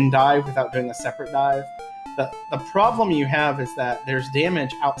and then dive without doing a separate dive. The problem you have is that there's damage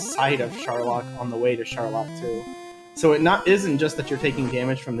outside of Sharlock on the way to Sharlock 2. So it isn't just that you're taking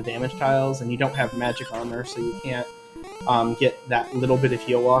damage from the damage tiles and you don't have magic armor, so you can't get that little bit of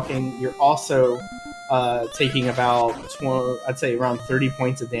heal walking. You're also taking about, I'd say, around 30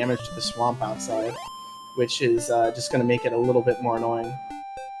 points of damage to the swamp outside, which is just going to make it a little bit more annoying.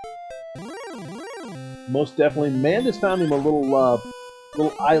 Most definitely. Manda's found him a little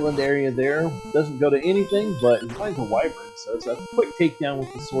island area there. Doesn't go to anything, but he finds a wyvern, so it's a quick takedown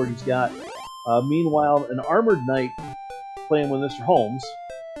with the sword he's got. Meanwhile, an armored knight playing with Mr. Holmes.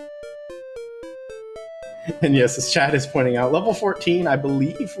 And yes, as Chad is pointing out, level 14, I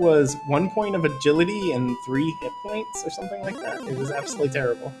believe, was 1 point of agility and 3 hit points or something like that. It was absolutely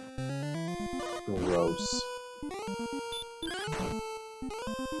terrible. Gross.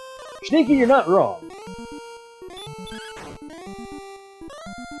 Sneaky, you're not wrong.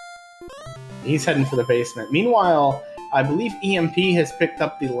 He's heading for the basement. Meanwhile, I believe EMP has picked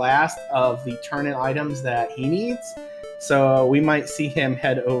up the last of the turn-in items that he needs. So we might see him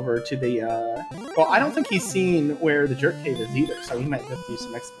head over to the... well, I don't think he's seen where the Jerk Cave is either, so he might have to do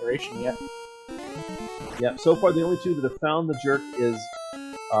some exploration yet. Yeah, so far the only two that have found the Jerk is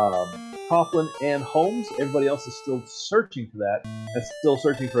Coughlin and Holmes. Everybody else is still searching for that, and still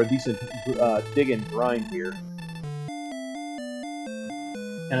searching for a decent dig and grind here.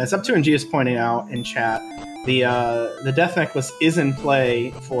 And as Up2NG is pointing out in chat, the Death Necklace is in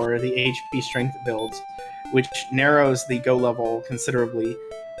play for the HP strength builds, which narrows the go level considerably.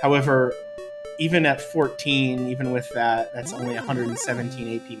 However, even at 14, even with that, that's only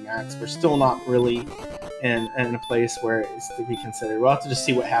 117 AP max. We're still not really in a place where it's to be considered. We'll have to just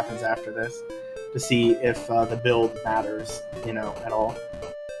see what happens after this to see if the build matters, you know, at all.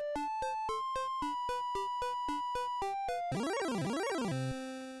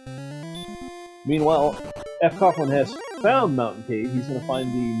 Meanwhile, fcoughlin has found Mountain Cave. He's going to find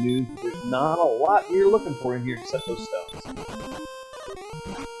the news. There's not a lot you're looking for in here except those stones.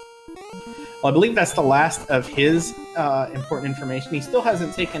 Well, I believe that's the last of his important information. He still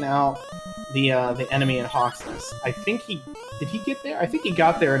hasn't taken out the enemy in Hawksness. I think did he get there? I think he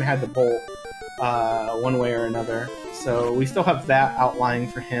got there and had the bolt one way or another. So we still have that outlying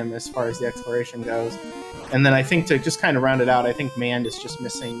for him as far as the exploration goes. And then I think to just kind of round it out, I think Mand is just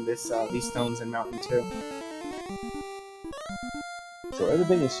missing these stones in Mountain 2. So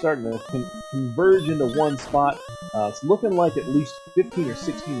everything is starting to converge into one spot. It's looking like at least 15 or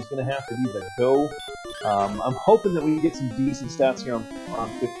 16 is going to have to be the go. I'm hoping that we can get some decent stats here on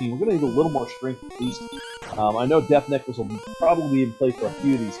 15. We're going to need a little more strength at least. I know Death Necklace will probably be in play for a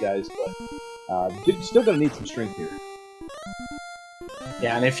few of these guys, but still going to need some strength here.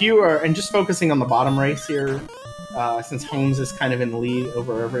 Yeah, and if you are, and just focusing on the bottom race here, since Holmes is kind of in the lead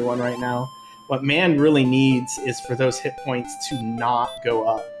over everyone right now, what Mand really needs is for those hit points to not go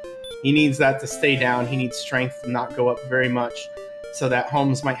up. He needs that to stay down. He needs strength to not go up very much, so that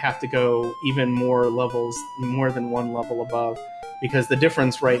Holmes might have to go even more levels, more than one level above, because the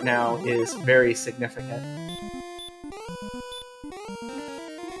difference right now is very significant.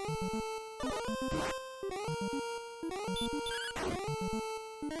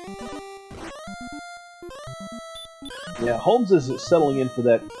 Yeah, Holmes is settling in for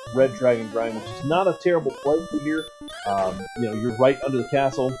that Red Dragon grind, which is not a terrible play here. You know, you're right under the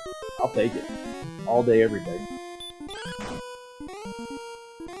castle. I'll take it. All day, every day.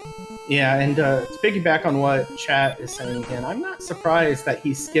 Yeah, and to piggyback on what chat is saying again, I'm not surprised that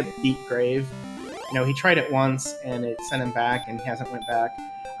he skipped Deep Grave. You know, he tried it once, and it sent him back, and he hasn't went back.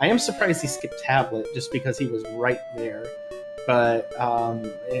 I am surprised he skipped Tablet, just because he was right there. But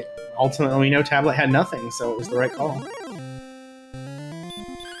ultimately, we know Tablet had nothing, so it was the right call.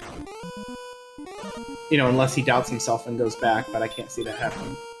 You know, unless he doubts himself and goes back, but I can't see that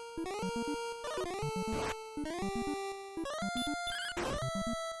happening.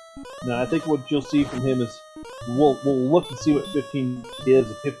 No, I think what you'll see from him is we'll look and see what 15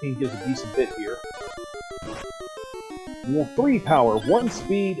 gives. If 15 gives a decent bit here. Well, 3 power, 1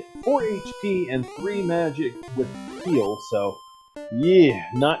 speed, 4 HP, and 3 magic with heal, so yeah,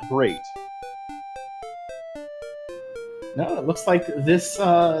 not great. No, it looks like this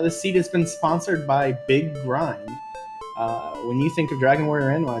seed has been sponsored by Big Grind. When you think of Dragon Warrior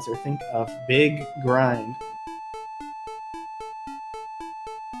Randomizer, think of Big Grind.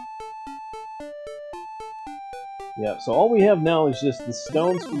 Yeah, so all we have now is just the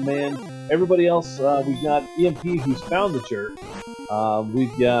stones from Mand. Everybody else, we've got EMP who's found the jerk.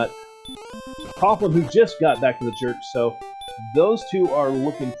 We've got fcoughlin who just got back to the jerk, so those two are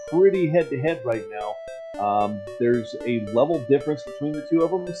looking pretty head-to-head right now. There's a level difference between the two of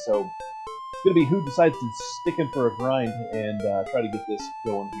them, so it's going to be who decides to stick in for a grind and try to get this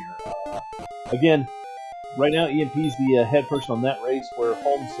going here. Again, right now EMP's the head person on that race, where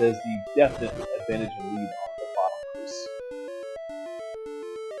Holmes has the definite advantage and lead on the bottom race.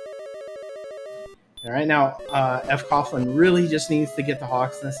 And right now, fcoughlin really just needs to get the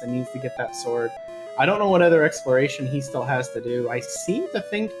Hawksness and needs to get that sword. I don't know what other exploration he still has to do. I seem to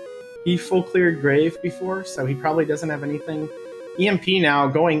think he full cleared Grave before, so he probably doesn't have anything. EMP now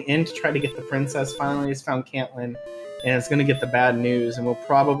going in to try to get the princess finally has found Cantlin and is going to get the bad news, and we'll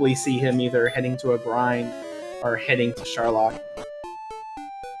probably see him either heading to a grind or heading to Sharlock.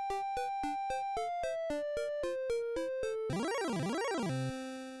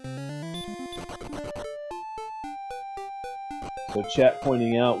 So chat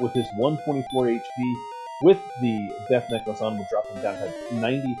pointing out with his 124 HP, with the Death Necklace on, we'll drop him down to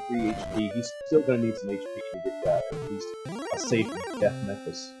 93 HP. He's still going to need some HP to get at least a safe Death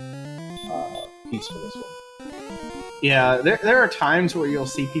Necklace piece for this one. Yeah, there are times where you'll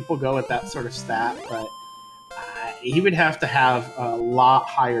see people go at that sort of stat, but he would have to have a lot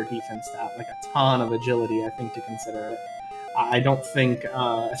higher defense stat, like a ton of agility, I think, to consider it. I don't think,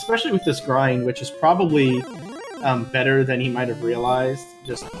 especially with this grind, which is probably better than he might have realized,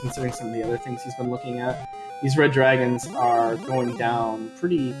 just considering some of the other things he's been looking at. These red dragons are going down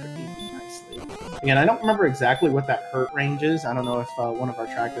pretty nicely. Again, I don't remember exactly what that hurt range is. I don't know if one of our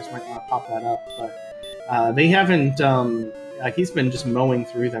trackers might want to pop that up, but they haven't. Like he's been just mowing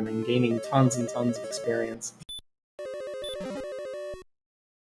through them and gaining tons and tons of experience.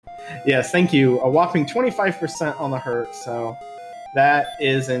 Yes, thank you. A whopping 25% on the hurt, so that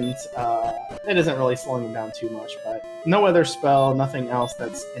isn't really slowing him down too much. But no other spell, nothing else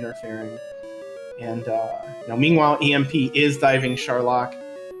that's interfering. And meanwhile, EMP is diving. Sharlock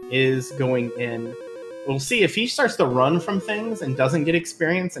is going in. We'll see if he starts to run from things and doesn't get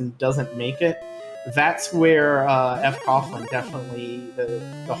experience and doesn't make it. That's where fcoughlin definitely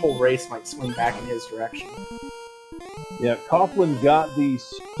the whole race might swing back in his direction. Yeah, Coughlin got the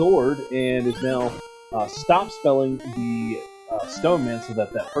sword and is now stop spelling the Stone Man so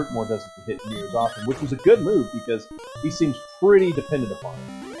that Hurtmore doesn't hit near as often, which was a good move because he seems pretty dependent upon it.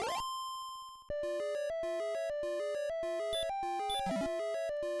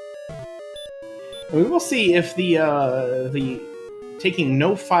 We will see if the taking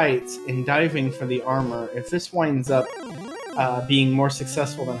no fights and diving for the armor, if this winds up being more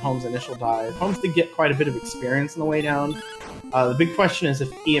successful than Holmes' initial dive. Holmes did get quite a bit of experience on the way down. The big question is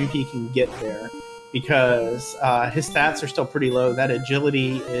if EMP can get there, because his stats are still pretty low. That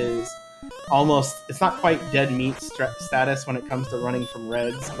agility is almost, it's not quite dead meat status when it comes to running from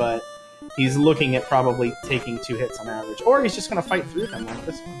reds, but he's looking at probably taking 2 hits on average. Or he's just going to fight through them like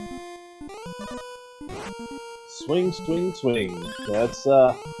this one. Swing, swing, swing. That's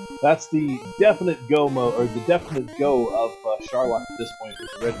the definite go mode, or the definite go of Sharlock at this point,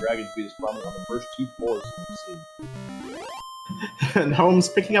 with the Red Dragons being as prominent on the first 2 floors we've seen. And Holmes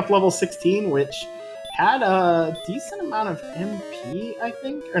picking up level 16, which had a decent amount of MP, I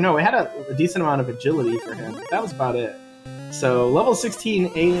think. Or no, it had a decent amount of agility for him. That was about it. So level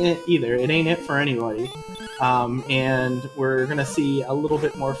 16 ain't it either. It ain't it for anybody. And we're going to see a little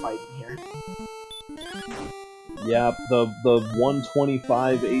bit more fighting here. Yeah, the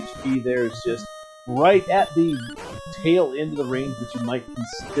 125 HP there is just right at the tail end of the range that you might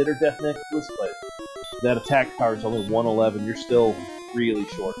consider Death Necklace, but that attack power is only 111. You're still really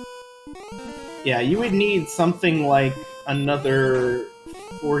short. Yeah, you would need something like another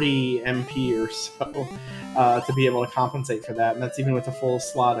 40 MP or so to be able to compensate for that, and that's even with a full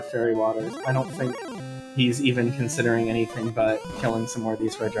slot of Fairy Waters. I don't think he's even considering anything but killing some more of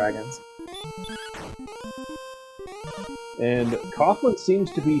these Red Dragons. And Coughlin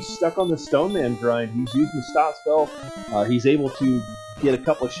seems to be stuck on the Stone Man grind. He's using the stop spell. He's able to get a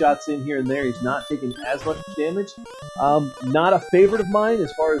couple of shots in here and there. He's not taking as much damage. Not a favorite of mine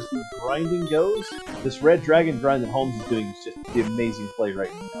as far as the grinding goes. This Red Dragon grind that Holmes is doing is just the amazing play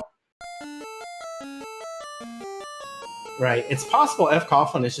right now. Right. It's possible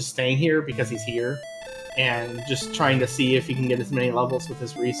fcoughlin is just staying here because he's here and just trying to see if he can get as many levels with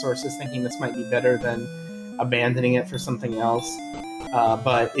his resources, thinking this might be better than abandoning it for something else.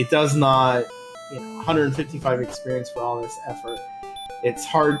 But it does not, 155 experience for all this effort. It's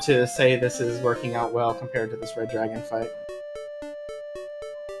hard to say this is working out well compared to this Red Dragon fight.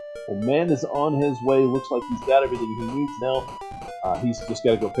 Well, Man is on his way. Looks like he's got everything he needs now. He's just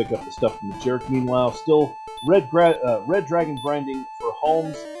got to go pick up the stuff from the Jerk. Meanwhile, still Red Dragon grinding for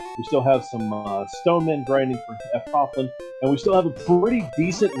Holmes. We still have some Stone Men grinding for fcoughlin. And we still have a pretty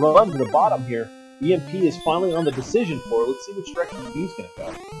decent run to the bottom here. EMP is finally on the decision floor. Let's see which direction he's going to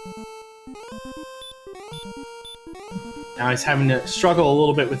go. Now he's having to struggle a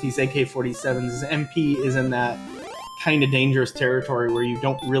little bit with these AK-47s. His MP is in that kind of dangerous territory where you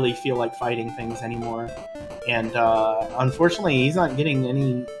don't really feel like fighting things anymore. And unfortunately, he's not getting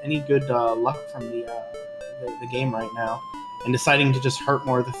any good luck from the game right now, and deciding to just hurt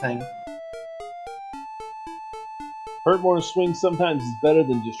more of the thing. Hurtmore's swing sometimes is better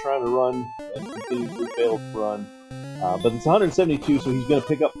than just trying to run and continuously fail to run. But it's 172, so he's going to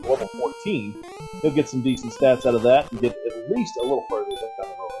pick up level 14. He'll get some decent stats out of that and get at least a little further down the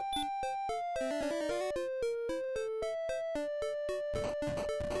road.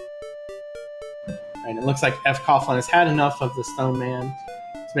 And it looks like fcoughlin has had enough of the Stone Man.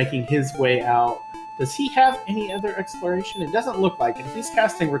 He's making his way out. Does he have any other exploration? It doesn't look like it. If he's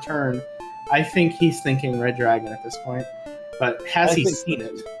casting Return, I think he's thinking Red Dragon at this point. But has he seen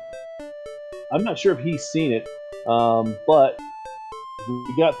it? I'm not sure if he's seen it, but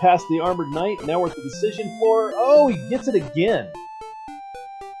we got past the Armored Knight. Now we're at the decision floor. Oh, he gets it again.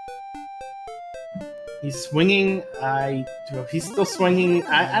 He's swinging. He's still swinging.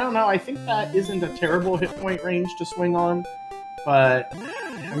 I don't know. I think that isn't a terrible hit point range to swing on, but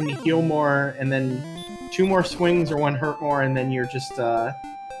having to heal more and then 2 more swings or 1 hurt more, and then you're just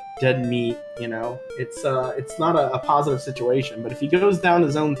dead meat. You know, it's not a positive situation. But if he goes down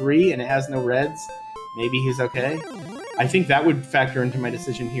to zone 3 and it has no reds, maybe he's okay. I think that would factor into my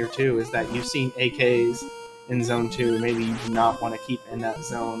decision here too, is that you've seen AKs in zone 2. Maybe you do not want to keep in that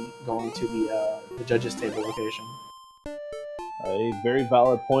zone going to the judges table location. A very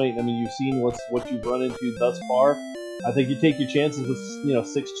valid point. I mean, you've seen what you've run into thus far. I think you take your chances with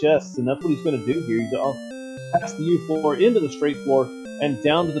 6 chests, and that's what he's going to do here. He's past the U floor into the straight floor and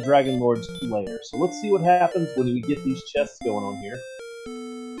down to the Dragon Lord's lair. So let's see what happens when we get these chests going on here.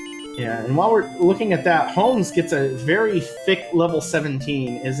 Yeah, and while we're looking at that, Holmes gets a very thick level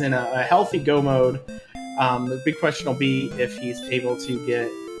 17, is in a healthy go mode. The big question will be if he's able to get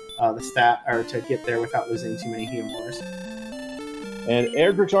the stat, or to get there without losing too many healers. And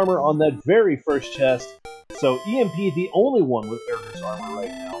Erdrick's armor on that very first chest. So EMP, the only one with Erdrick's armor right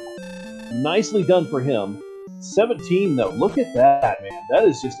now. Nicely done for him. 17 though, look at that, man. That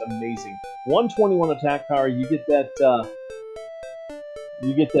is just amazing. 121 attack power. You get that.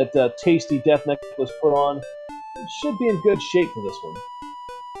 Tasty death necklace put on. It should be in good shape for this one.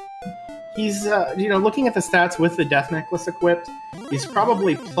 He's, looking at the stats with the death necklace equipped, he's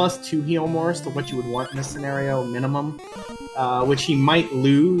probably +2 heal mores to what you would want in this scenario, minimum, which he might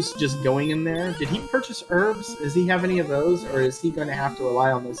lose just going in there. Did he purchase herbs? Does he have any of those, or is he going to have to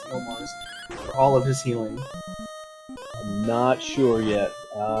rely on those heal mores for all of his healing? I'm not sure yet.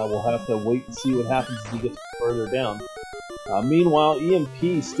 We'll have to wait and see what happens as he gets further down. Meanwhile,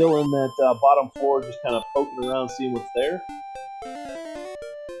 EMP still in that bottom floor, just kind of poking around, seeing what's there.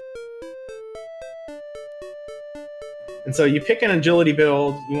 And so you pick an agility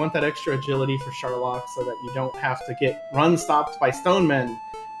build. You want that extra agility for Sharlock so that you don't have to get run stopped by Stonemen,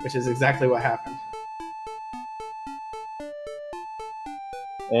 which is exactly what happened.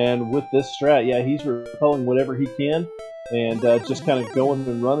 And with this strat, yeah, he's repelling whatever he can and just kind of going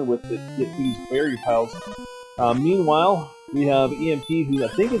and running with it, get these berry piles. Meanwhile, we have EMP, who I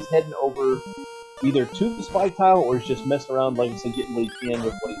think is heading over either to the spike tile or is just messing around, like I said, getting what he can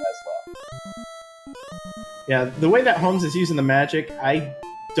with what he has left. Yeah, the way that Holmes is using the magic, I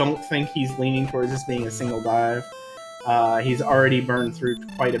don't think he's leaning towards this being a single dive. He's already burned through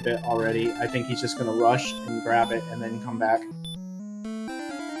quite a bit already. I think he's just going to rush and grab it and then come back.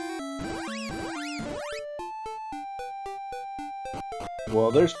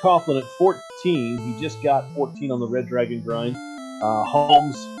 Well, there's Coughlin at 14. He just got 14 on the Red Dragon grind.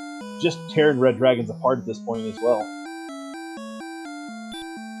 Holmes just tearing Red Dragons apart at this point as well.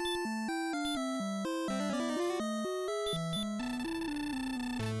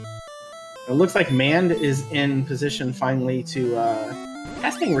 It looks like Mand is in position finally to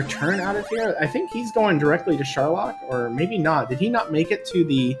casting Return out of here. I think he's going directly to Sharlock, or maybe not. Did he not make it to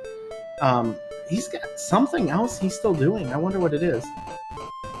the... he's got something else he's still doing. I wonder what it is.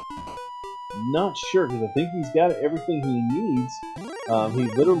 Not sure, because I think he's got everything he needs. He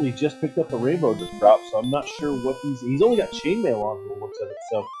literally just picked up a rainbow drop, so I'm not sure what he's only got chainmail on from the looks of it,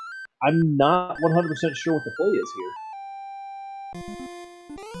 so I'm not 100% sure what the play is here.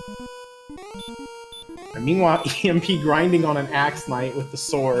 And meanwhile, EMP grinding on an Axe Knight with the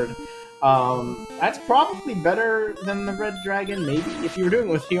sword. That's probably better than the Red Dragon, maybe. If you were doing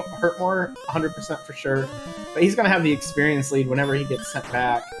it with Hurt More, 100% for sure. But he's going to have the experience lead whenever he gets sent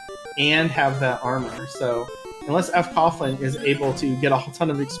back, and have that armor. So unless fcoughlin is able to get a ton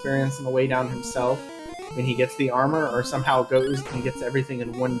of experience on the way down himself when he gets the armor, or somehow goes and gets everything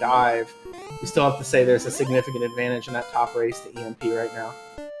in one dive, you still have to say there's a significant advantage in that top race to EMP right now.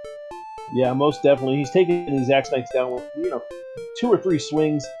 Yeah, most definitely. He's taking these Axe Knights down with, 2 or 3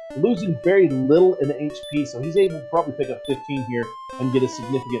 swings, losing very little in HP, so he's able to probably pick up 15 here and get a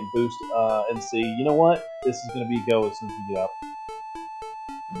significant boost and see, you know what, this is going to be a go as soon as we get up.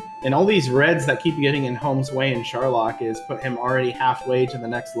 And all these reds that keep getting in Holmes' way in Sharlock is put him already halfway to the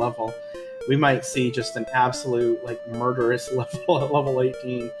next level. We might see just an absolute, murderous level at level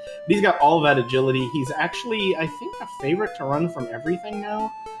 18. But he's got all of that agility. He's actually, I think, a favorite to run from everything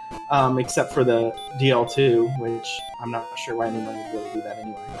now. Except for the DL2, which I'm not sure why anyone would really do that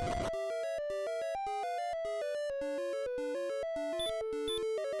anyway.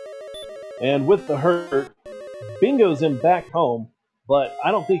 And with the hurt, Bingo's in back home, but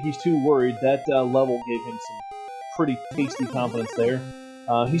I don't think he's too worried. That level gave him some pretty tasty confidence there.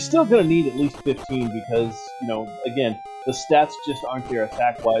 He's still going to need at least 15 because, again, the stats just aren't there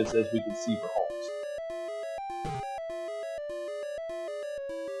attack-wise as we can see for Holmes.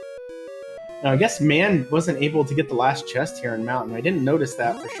 Now, I guess Man wasn't able to get the last chest here in Mountain. I didn't notice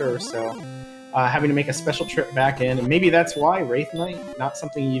that for sure, so having to make a special trip back in. And maybe that's why Wraith Knight, not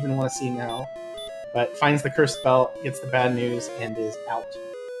something you even want to see now. But finds the Cursed Belt, gets the bad news, and is out.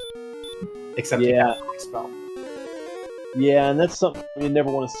 except you have a spell. Yeah, and that's something you never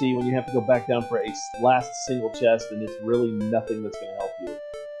want to see when you have to go back down for a last single chest, and it's really nothing that's going to help you.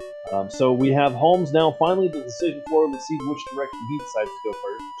 So we have Holmes now finally the decision floor. Let's see which direction he decides to go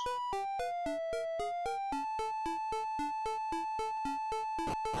first.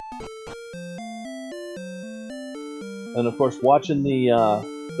 And of course, watching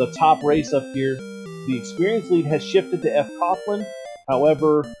the top race up here, the experience lead has shifted to fcoughlin.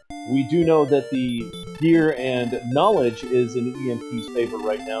 However, we do know that the gear and knowledge is in EMP's favor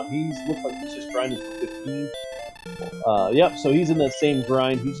right now. Looks like he's just grinding for 15. Yep, so he's in that same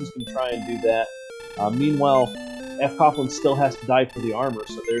grind. He's just going to try and do that. Meanwhile, fcoughlin still has to die for the armor,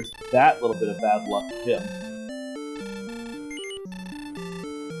 so there's that little bit of bad luck for him.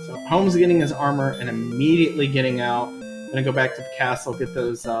 So Holmes getting his armor and immediately getting out. Gonna go back to the castle, get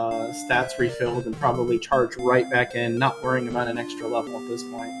those stats refilled, and probably charge right back in, not worrying about an extra level at this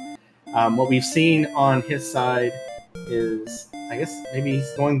point. What we've seen on his side is, I guess, maybe he's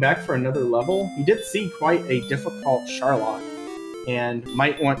going back for another level. He did see quite a difficult Charlock, and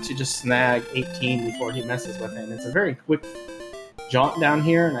might want to just snag 18 before he messes with him. It's a very quick jaunt down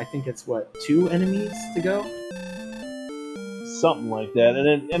here, and I think it's, what, 2 enemies to go? Something like that. And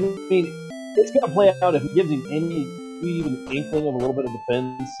then, I mean, it's going to play out if he gives him any even inkling of a little bit of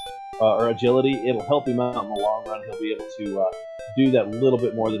defense or agility. It'll help him out in the long run. He'll be able to do that little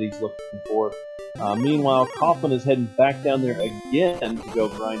bit more that he's looking for. Meanwhile, Coughlin is heading back down there again to go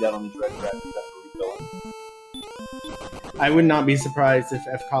grind out on these red dragons after refilling. I would not be surprised if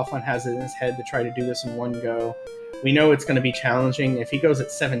fcoughlin has it in his head to try to do this in one go. We know it's going to be challenging. If he goes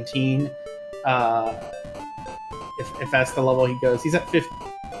at 17, if that's the level he goes, he's at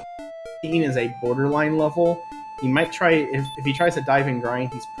 15 is a borderline level. He might try, if he tries to dive and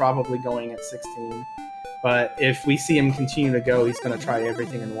grind, he's probably going at 16. But if we see him continue to go, he's going to try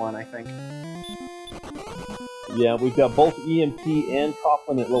everything in one, I think. Yeah, we've got both EMP and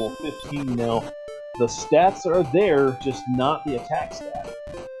Coughlin at level 15 now. The stats are there, just not the attack stat.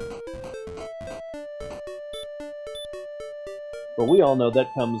 But we all know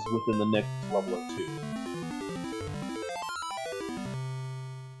that comes within the next level or 2.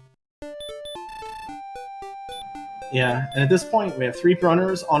 Yeah, and at this point, we have 3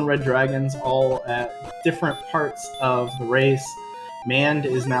 runners on red dragons, all at different parts of the race. Mand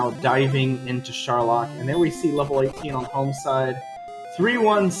is now diving into Charlock, and there we see level 18 on home side.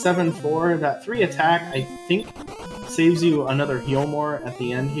 3174, that 3 attack, I think, saves you another heal more at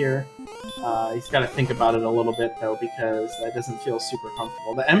the end here. He's got to think about it a little bit, though, because that doesn't feel super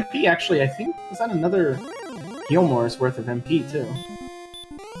comfortable. The MP, actually, I think, is that another heal more's worth of MP, too.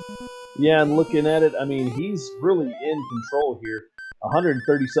 Yeah, and looking at it, I mean, he's really in control here.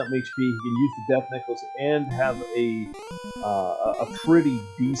 130-something HP, he can use the Death Necklace and have a pretty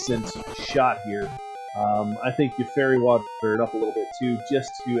decent shot here. I think you fairy water it up a little bit, too, just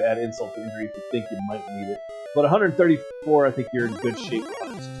to add insult to injury if you think you might need it. But 134, I think you're in good shape for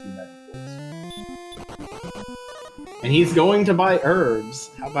 169 points. And he's going to buy herbs.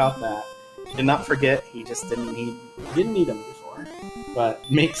 How about that? Did not forget, he just didn't need them before. But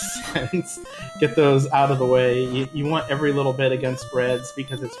makes sense. Get those out of the way. You want every little bit against reds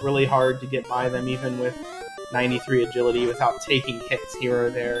because it's really hard to get by them even with 93 agility without taking hits here or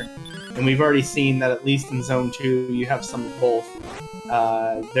there. And we've already seen that at least in Zone 2 you have some of both.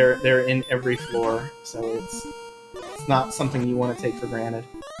 They're in every floor, so it's not something you want to take for granted.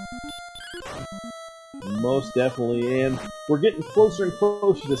 Most definitely, and we're getting closer and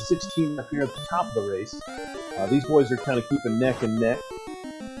closer to 16 up here at the top of the race. These boys are kind of keeping neck and neck.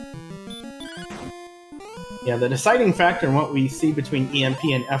 Yeah, the deciding factor in what we see between EMP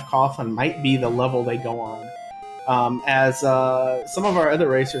and fcoughlin might be the level they go on. As some of our other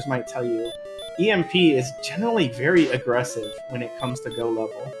racers might tell you, EMP is generally very aggressive when it comes to go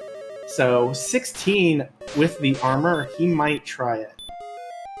level. So 16 with the armor, he might try it.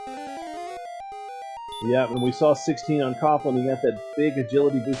 Yeah, and we saw 16 on Coughlin. He got that big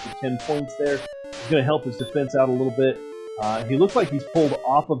agility boost of 10 points there. He's going to help his defense out a little bit. He looks like he's pulled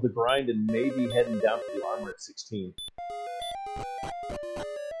off of the grind and maybe heading down for the armor at 16.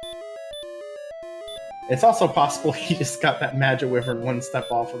 It's also possible he just got that Magic Wyvern one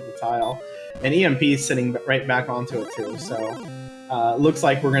step off of the tile. And EMP is sitting right back onto it too, so looks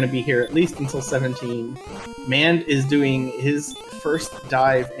like we're going to be here at least until 17. Mand is doing his first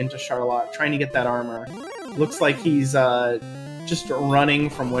dive into Charlock, trying to get that armor. Looks like he's just running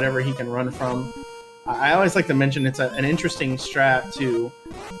from whatever he can run from. I always like to mention it's an interesting strat to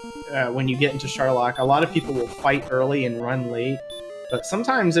when you get into Charlock. A lot of people will fight early and run late, but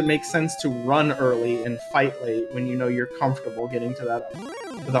sometimes it makes sense to run early and fight late when you know you're comfortable getting to that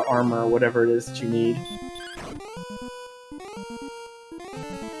the armor, whatever it is that you need.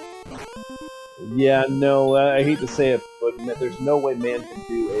 Yeah, no, I hate to say it, but there's no way man can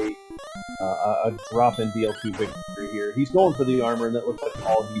do a drop-in DL2 victory here. He's going for the armor, and that looks like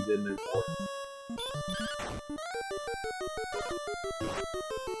all he's in there for.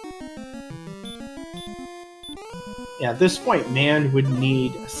 Yeah, at this point, man would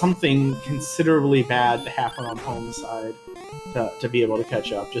need something considerably bad to happen on Home's side to be able to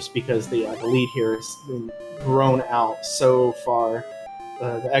catch up, just because the lead here has been grown out so far.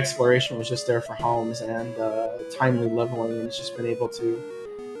 The exploration was just there for Holmes, and timely leveling has just been able to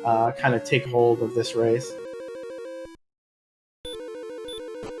kind of take hold of this race.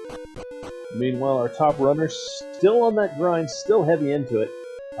 Meanwhile, our top runner's still on that grind, still heavy into it,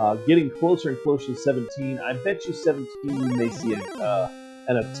 getting closer and closer to 17. I bet you 17 we may see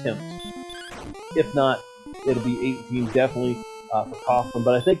an attempt. If not, it'll be 18 definitely for Coughlin,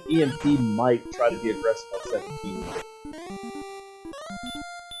 but I think EMP might try to be aggressive on 17.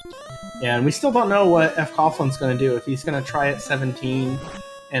 Yeah, and we still don't know what fcoughlin's going to do, if he's going to try at 17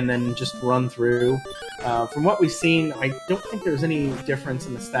 and then just run through. From what we've seen, I don't think there's any difference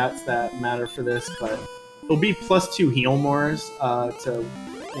in the stats that matter for this, but it'll be +2 heal mores to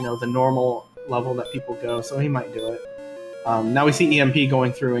the normal level that people go, so he might do it. Now we see EMP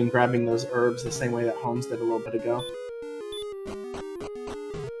going through and grabbing those herbs the same way that Holmes did a little bit ago.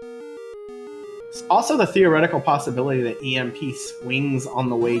 Also the theoretical possibility that EMP swings on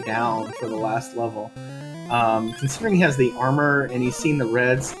the way down for the last level. Considering he has the armor and he's seen the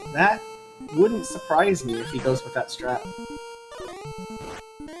reds, that wouldn't surprise me if he goes with that strat.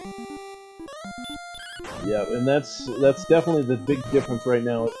 Yeah, and that's definitely the big difference right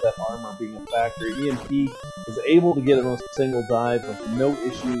now, is that armor being a factor. EMP is able to get it on a single dive with no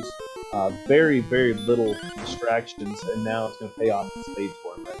issues, very, very little distractions, and now it's going to pay off in spades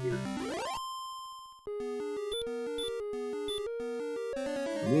for him right here.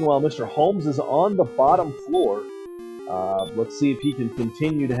 Meanwhile, Mr. Holmes is on the bottom floor. Let's see if he can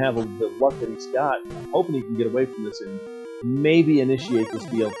continue to have the luck that he's got. I'm hoping he can get away from this and maybe initiate this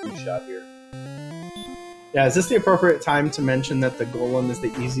DL2 shot here. Yeah, is this the appropriate time to mention that the Golem is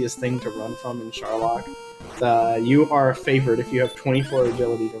the easiest thing to run from in Charlock? You are favored if you have 24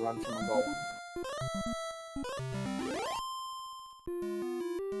 agility to run from a Golem.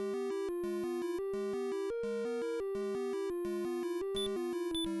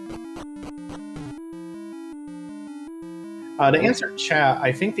 To answer chat,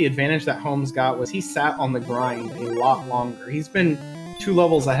 I think the advantage that Holmes got was he sat on the grind a lot longer. He's been 2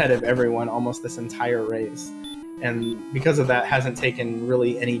 levels ahead of everyone almost this entire race, and because of that hasn't taken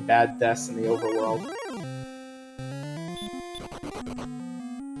really any bad deaths in the overworld.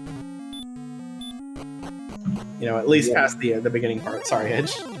 At least past the beginning part. Sorry,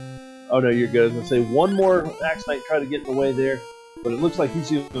 Edge. Oh no, you're good. I was going to say one more Axe Knight try to get in the way there, but it looks like he's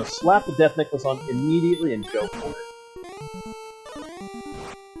going to slap the Death Necklace on immediately and go for it.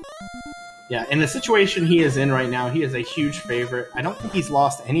 Yeah, in the situation he is in right now, he is a huge favorite. I don't think he's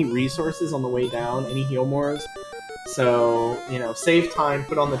lost any resources on the way down, any heal mores. So, save time,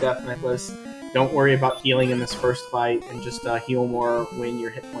 put on the Death Necklace. Don't worry about healing in this first fight, and just heal more when your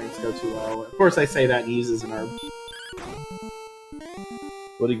hit points go too low. Of course, I say that and he uses an herb.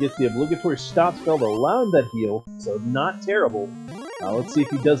 But he gets the obligatory stop spell to allow him that heal, so not terrible. Let's see if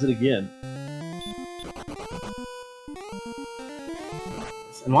he does it again.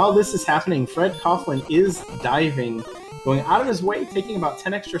 And while this is happening, Fred Coughlin is diving, going out of his way, taking about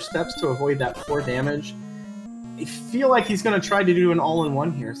 10 extra steps to avoid that 4 damage. I feel like he's going to try to do an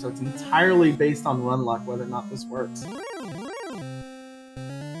all-in-one here, so it's entirely based on run luck whether or not this works.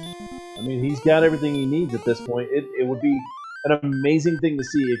 I mean, he's got everything he needs at this point. It would be an amazing thing to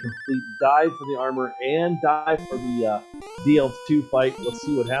see, a complete dive for the armor and dive for the DL2 fight. Let's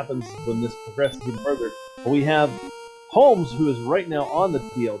see what happens when this progresses even further. But we have Holmes, who is right now on the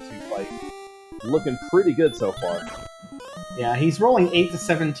DL2 fight, looking pretty good so far. Yeah, he's rolling 8 to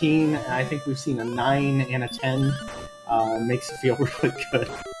 17, and I think we've seen a 9 and a 10. Makes you feel really good.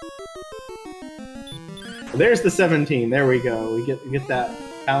 There's the 17. There we go. We get that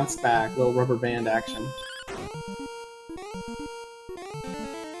bounce back, little rubber band action.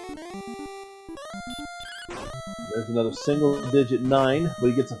 There's another single-digit 9, but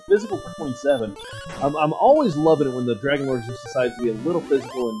he gets a physical for 27. I'm always loving it when the Dragon Lord just decides to be a little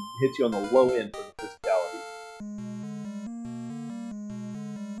physical and hits you on the low end for the physicality.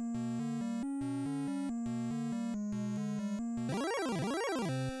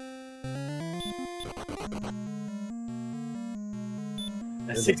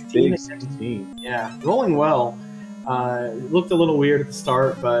 A 16. 16. Yeah, rolling well. It looked a little weird at the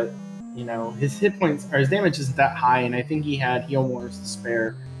start, but you know, his hit points or his damage isn't that high, and I think he had heal mores to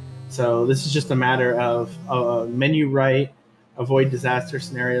spare. So this is just a matter of menu right, avoid disaster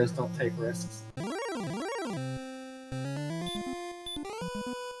scenarios, don't take risks.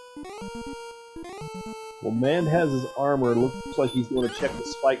 Well, Mand has his armor. Looks like he's going to check the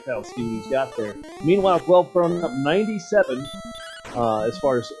spike tile, see what he's got there. Meanwhile, 12 throwing up 97 as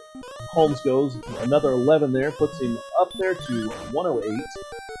far as Holmes goes. Another 11 there puts him up there to 108.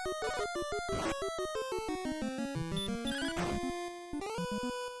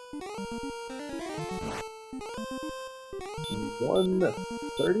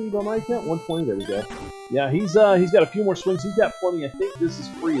 $130 by my count. 120. There we go. Yeah, he's got a few more swings. He's got plenty. I think this is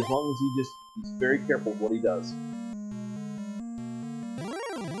free as long as he's very careful with what he does.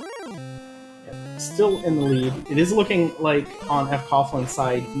 Still in the lead. It is looking like on fcoughlин's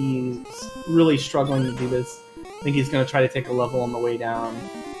side he's really struggling to do this. I think he's going to try to take a level on the way down,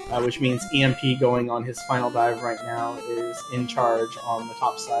 which means EMP going on his final dive right now is in charge on the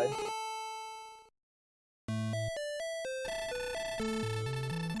top side.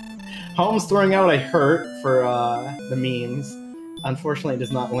 Holmes throwing out a hurt for the memes. Unfortunately, it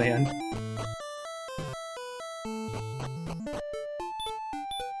does not land.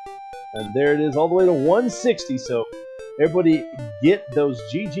 And there it is, all the way to 160. So everybody get those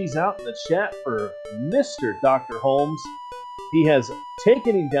GGs out in the chat for Mr. Dr. Holmes. He has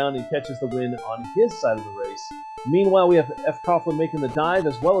taken him down and catches the win on his side of the race. Meanwhile, we have fcoughlin making the dive,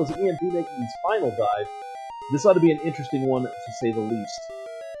 as well as EMP making his final dive. This ought to be an interesting one, to say the least.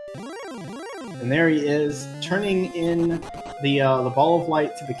 And there he is, turning in the ball of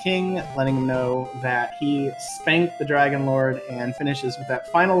light to the king, letting him know that he spanked the Dragon Lord and finishes with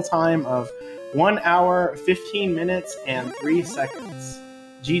that final time of 1 hour, 15 minutes, and 3 seconds.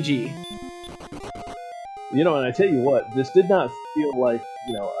 GG. You know, and I tell you what, this did not feel like,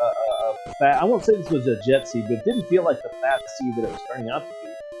 you know, I won't say this was a jet seed, but it didn't feel like the fat seed that it was turning out to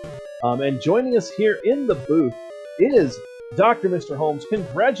be. And joining us here in the booth is Dr. Mr. Holmes.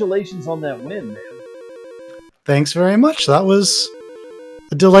 Congratulations on that win, man. Thanks very much. That was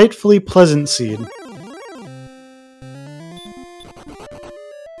a delightfully pleasant seed.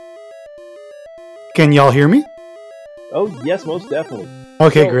 Can y'all hear me? Oh, yes, most definitely.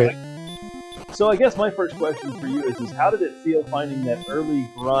 Okay, great. So I guess my first question for you is how did it feel finding that early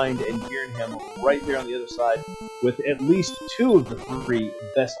grind and gearing him right there on the other side with at least 2 of the 3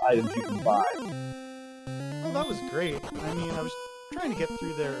 best items you can buy? Well, that was great. I mean, I was trying to get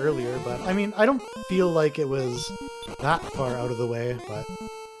through there earlier, but I mean, I don't feel like it was that far out of the way, but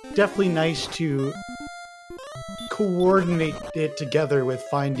definitely nice to coordinate it together with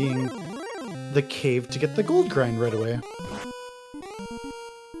finding the cave to get the gold grind right away.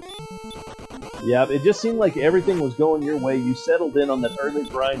 Yeah, it just seemed like everything was going your way. You settled in on that early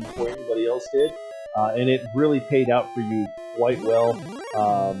grind before anybody else did, and it really paid out for you quite well.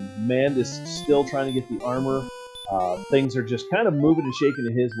 Mand is still trying to get the armor. Things are just kind of moving and shaking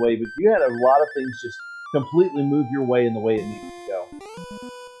in his way, but you had a lot of things just completely move your way in the way it needed to go.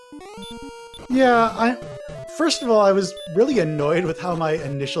 Yeah, first of all, I was really annoyed with how my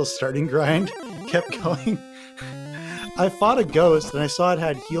initial starting grind kept going. I fought a ghost, and I saw it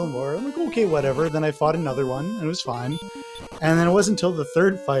had heal more. I'm like, okay, whatever. Then I fought another one, and it was fine. And then it wasn't until the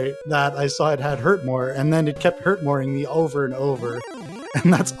third fight that I saw it had hurt more, and then it kept hurt moring me over and over.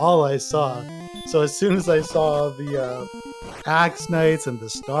 And that's all I saw. So as soon as I saw the Axe Knights and the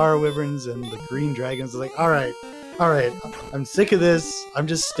Star Wyverns and the Green Dragons, I was like, alright, I'm sick of this. I'm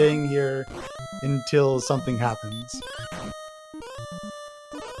just staying here until something happens.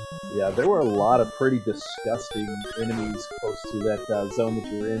 Yeah, there were a lot of pretty disgusting enemies close to that zone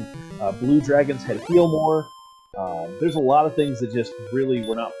that you were in. Blue Dragons had heal more. There's a lot of things that just really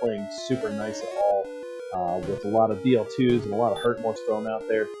were not playing super nice at all, with a lot of DL2s and a lot of hurt more thrown out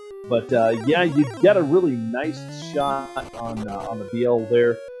there. But yeah, you got a really nice shot on the BL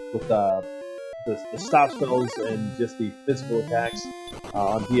there with the stop spells and just the physical attacks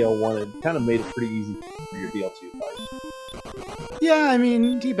on DL1. It kind of made it pretty easy for your DL2 fight. Yeah, I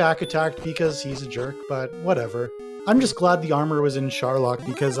mean, he back attacked because he's a jerk, but whatever. I'm just glad the armor was in Charlock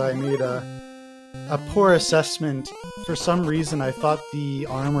because I made a poor assessment. For some reason, I thought the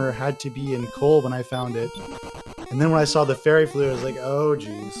armor had to be in coal when I found it. And then when I saw the fairy flute, I was like, oh,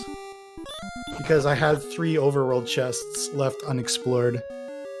 geez. Because I had 3 overworld chests left unexplored.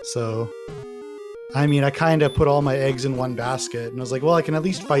 So, I mean, I kind of put all my eggs in one basket. And I was like, well, I can at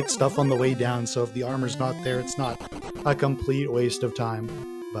least fight stuff on the way down. So if the armor's not there, it's not a complete waste of time.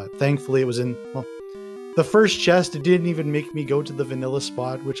 But thankfully it was in, well, the first chest. It didn't even make me go to the vanilla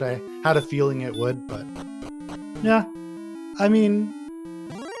spot, which I had a feeling it would, but Yeah, I mean,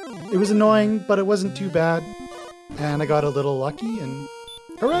 it was annoying, but it wasn't too bad. And I got a little lucky, and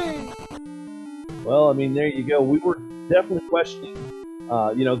hooray! Well, I mean, there you go. We were definitely questioning,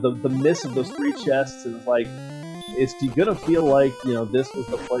 you know, the miss of those 3 chests. And like, is he gonna feel like, you know, this was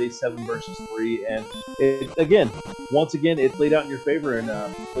the play 7 versus 3? And once again, it played out in your favor and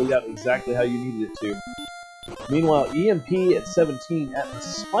played out exactly how you needed it to. Meanwhile, EMP at 17 at the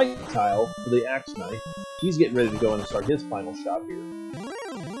spike tile for the Axe Knight. He's getting ready to go in and start his final shot here.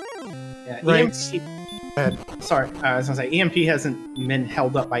 Yeah, Right. Sorry, I was gonna say EMP hasn't been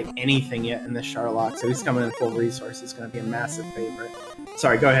held up by anything yet in this Charlock, so he's coming in full resource. It's gonna be a massive favorite.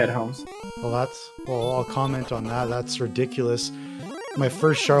 Sorry, go ahead, Holmes. Well, I'll comment on that. That's ridiculous. My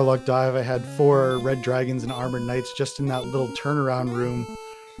first Charlock dive, I had 4 red dragons and armored knights just in that little turnaround room.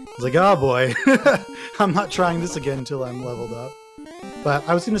 I was like, oh boy, I'm not trying this again until I'm leveled up. But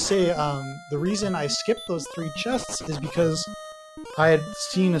I was going to say, the reason I skipped those 3 chests is because I had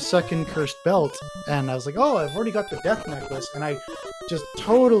seen a second cursed belt, and I was like, oh, I've already got the death necklace, and I just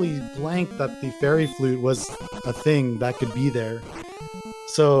totally blanked that the fairy flute was a thing that could be there.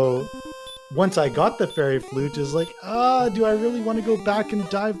 So once I got the fairy flute, it was like, do I really want to go back and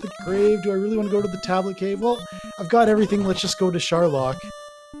dive the grave? Do I really want to go to the tablet cave? Well, I've got everything, let's just go to Charlock.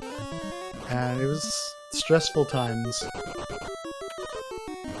 And it was stressful times.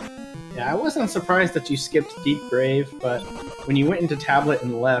 Yeah, I wasn't surprised that you skipped Deep Grave, but when you went into Tablet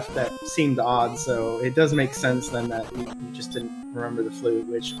and left, that seemed odd, so it does make sense then that you just didn't remember the flute,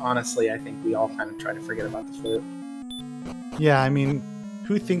 which honestly I think we all kind of try to forget about the flute. Yeah, I mean,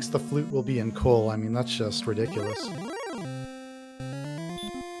 who thinks the flute will be in coal? I mean, that's just ridiculous.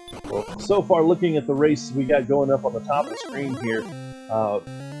 Well, so far, looking at the races we got going up on the top of the screen here,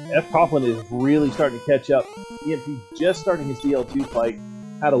 fcoughlin is really starting to catch up. EMP just starting his DL2 fight.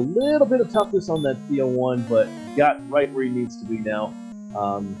 Had a little bit of toughness on that DL1, but got right where he needs to be now.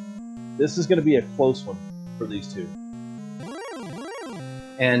 This is going to be a close one for these two.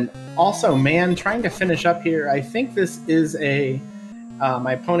 And also, man, trying to finish up here, I think this is a...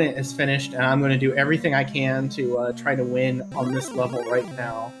 my opponent is finished, and I'm going to do everything I can to try to win on this level right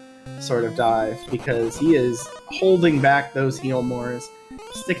now sort of dive, because he is holding back those heal mores,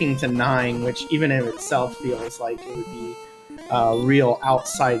 sticking to 9, which even in itself feels like it would be a real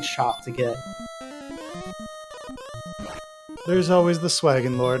outside shot to get. There's always the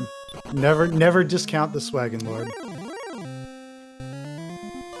Swaggin' Lord. Never discount the Swaggin' Lord.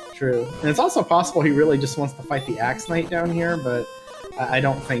 True. And it's also possible he really just wants to fight the Axe Knight down here, but I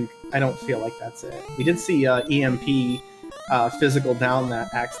don't feel like that's it. We did see EMP physical down that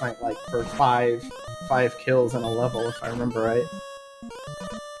Axe Knight like for five kills in a level, if I remember right.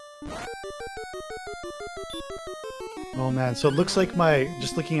 Oh man, so it looks like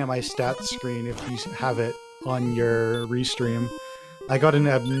just looking at my stats screen, if you have it on your restream,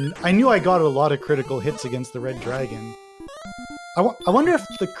 I knew I got a lot of critical hits against the Red Dragon. I wonder if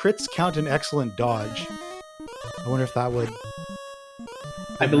the crits count an excellent dodge. I wonder if that would...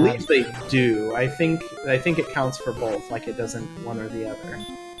 I believe they do. I think it counts for both, like it doesn't one or the other.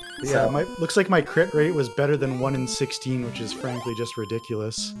 Yeah, looks like my crit rate was better than 1 in 16, which is frankly just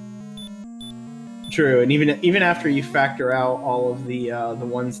ridiculous. True, and even after you factor out all of the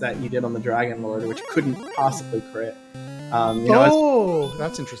ones that you did on the Dragon Lord, which couldn't possibly crit.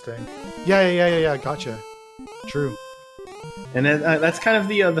 That's interesting. Yeah, gotcha. True. And that's kind of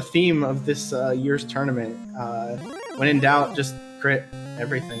the theme of this year's tournament. When in doubt, just crit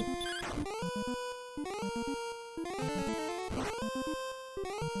everything.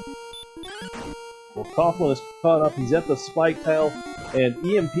 Well, Coughlin is caught up. He's at the spike tile, and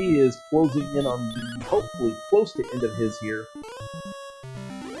EMP is closing in on the hopefully close to end of his here.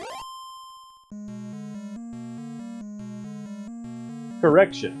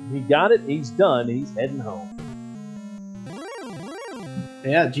 Correction. He got it. He's done. He's heading home.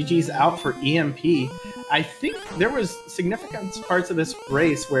 Yeah, GG's out for EMP. I think there was significant parts of this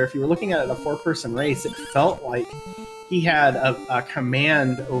race where if you were looking at it a 4-person race, it felt like he had a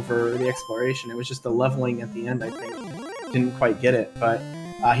command over the exploration. It was just the leveling at the end, I think. Didn't quite get it, but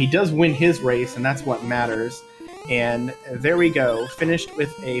he does win his race, and that's what matters. And there we go, finished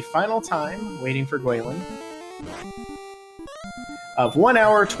with a final time, waiting for Gwaelin, of 1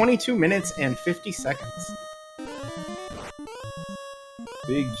 hour, 22 minutes, and 50 seconds.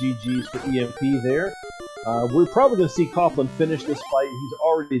 Big GG's for EMP there. We're probably going to see Coughlin finish this fight. He's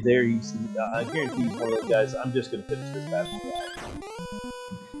already there. I guarantee he's one of those guys. I'm just going to finish this bad boy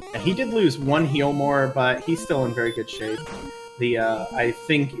out. He did lose 1 heal more, but he's still in very good shape. I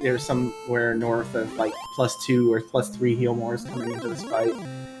think there's somewhere north of like +2 or +3 heal mores coming into this fight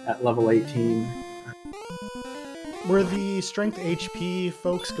at level 18. Were the strength HP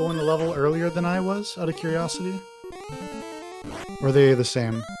folks going a level earlier than I was, out of curiosity? Or are they the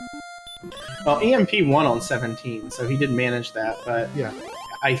same? Well, EMP won on 17, so he did manage that, but Yeah.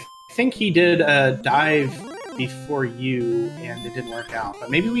 I think he did a dive before you, and it didn't work out.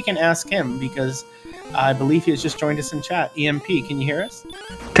 But maybe we can ask him, because I believe he has just joined us in chat. EMP, can you hear us?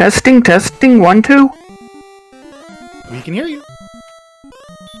 Testing, testing, 1, 2. We can hear you.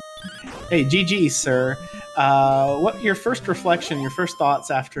 Hey, GG, sir. What your first reflection, your first thoughts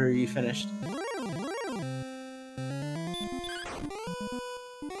after you finished?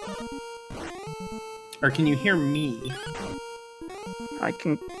 Or can you hear me? I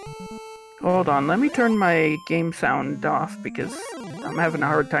can... Hold on, let me turn my game sound off because I'm having a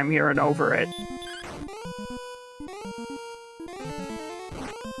hard time hearing over it.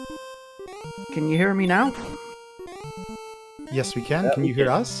 Can you hear me now? Yes, we can. Can you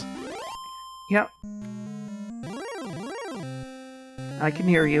hear us? Yep. I can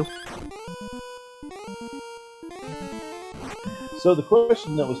hear you. So the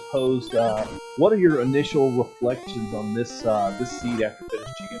question that was posed, what are your initial reflections on this seed after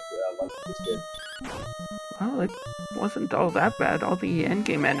finishing it like this did? Well, it wasn't all that bad. All the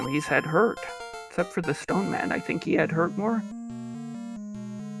endgame enemies had hurt. Except for the Stone Man, I think he had hurt more.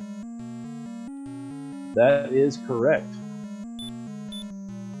 That is correct.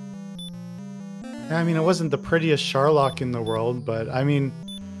 I mean, it wasn't the prettiest Sharlock in the world, but I mean,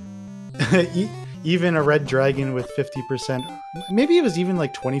 even a red dragon with 50%, maybe it was even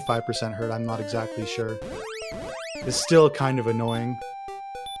like 25% hurt, I'm not exactly sure, is still kind of annoying.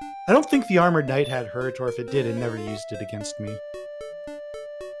 I don't think the Armored Knight had hurt, or if it did, it never used it against me.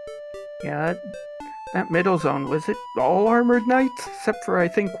 Yeah, that middle zone, was it all Armored Knights? Except for, I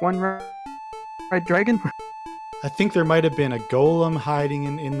think, one red dragon? I think there might have been a golem hiding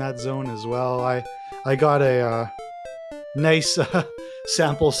in that zone as well. I got a nice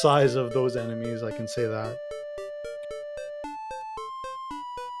sample size of those enemies, I can say that.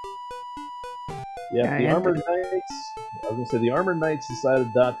 Yeah, the Armored Knights, I was going to say, the Armored Knights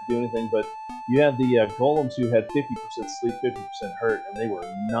decided not to do anything, but you had the golems who had 50% sleep, 50% hurt, and they were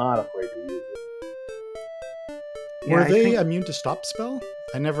not afraid to use it. Yeah, Were they immune to stop spell?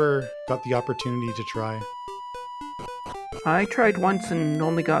 I never got the opportunity to try. I tried once and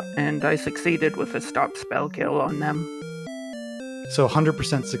I succeeded with a stop spell kill on them. So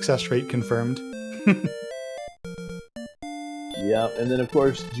 100% success rate confirmed. Yeah, and then of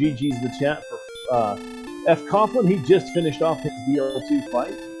course GG's in the chat for fcoughlin. He just finished off his DL2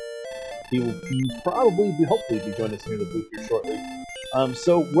 fight. He will probably, hopefully, be joining us here in the booth here shortly.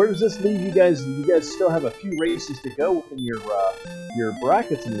 So where does this leave you guys? You guys still have a few races to go within your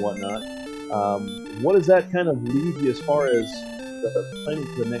brackets and whatnot. What does that kind of leave you as far as the planning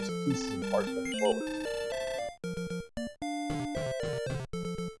for the next pieces and parts going forward?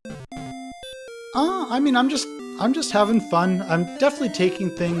 I mean, I'm just having fun. I'm definitely taking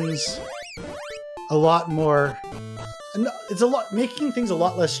things a lot more, and it's making things a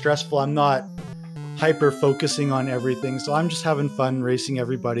lot less stressful. I'm not hyper focusing on everything, so I'm just having fun racing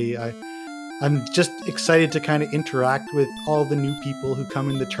everybody. I'm just excited to kind of interact with all the new people who come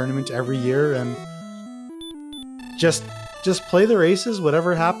in the tournament every year, and just play the races.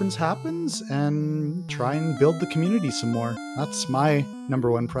 Whatever happens, happens, and try and build the community some more. That's my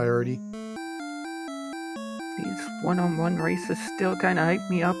 #1 priority. These one-on-one races still kind of hype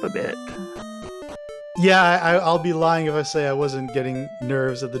me up a bit. Yeah, I'll be lying if I say I wasn't getting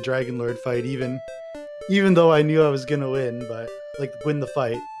nerves at the Dragon Lord fight, even though I knew I was gonna win, but like win the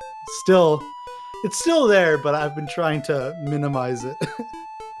fight. It's still there, but I've been trying to minimize it.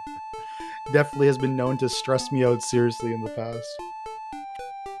 Definitely has been known to stress me out seriously in the past.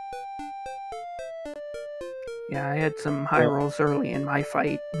 Yeah, I had some high rolls early in my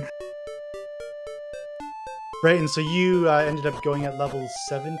fight. Right, and so you ended up going at level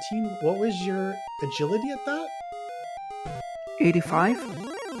 17. What was your agility at that? 85?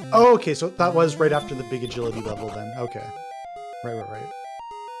 Oh, okay, so that was right after the big agility level then. Okay. Right.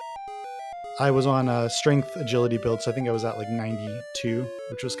 I was on a strength agility build, so I think I was at like 92,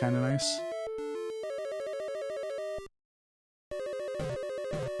 which was kind of nice.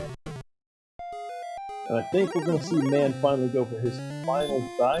 And I think we're going to see Man finally go for his final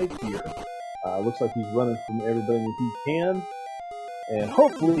dive here. Looks like he's running from everybody that he can. And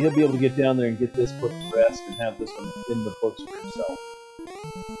hopefully he'll be able to get down there and get this put to rest and have this one in the books for himself.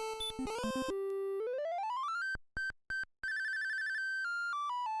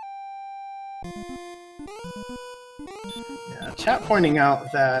 Yeah, chat pointing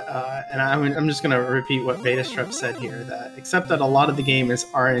out that, and I'm just going to repeat what Beta Strep said here, that except that a lot of the game is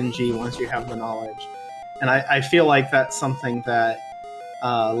RNG once you have the knowledge. And I feel like that's something that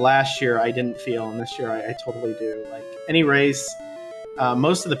last year I didn't feel, and this year I totally do. Like any race,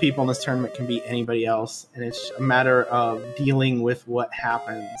 most of the people in this tournament can beat anybody else, and it's a matter of dealing with what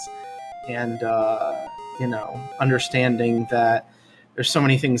happens and understanding that there's so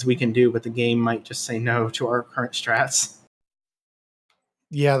many things we can do, but the game might just say no to our current strats.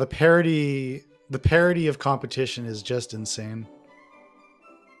 Yeah, the parity of competition is just insane.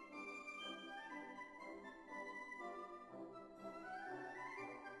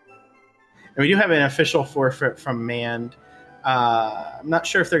 And we do have an official forfeit from Mand. I'm not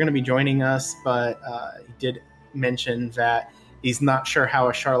sure if they're going to be joining us, but he did mention that he's not sure how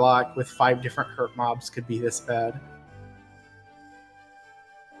a Charlock with 5 different hurt mobs could be this bad.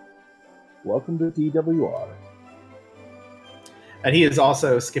 Welcome to DWR. And he is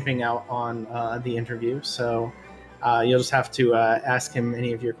also skipping out on the interview, so you'll just have to ask him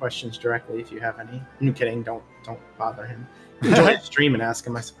any of your questions directly if you have any. I'm kidding, don't bother him. Join the stream and ask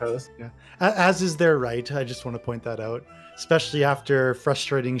him, I suppose. Yeah. As is their right. I just want to point that out. Especially after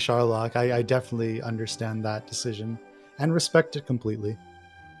frustrating Charlock, I definitely understand that decision and respect it completely.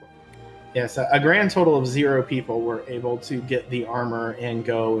 Yes, a grand total of 0 people were able to get the armor and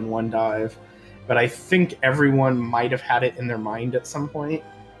go in one dive. But I think everyone might have had it in their mind at some point.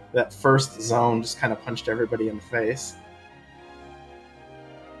 That first zone just kind of punched everybody in the face.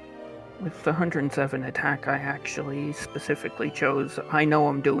 With the 107 attack, I actually specifically chose, I know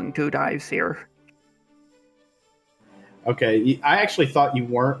I'm doing 2 dives here. Okay, I actually thought you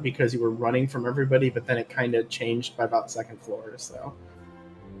weren't because you were running from everybody, but then it kind of changed by about second floor, so.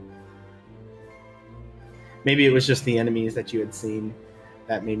 Maybe it was just the enemies that you had seen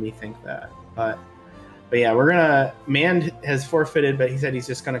that made me think that. But yeah, Mand has forfeited, but he said he's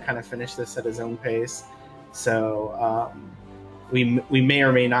just gonna kind of finish this at his own pace. So we may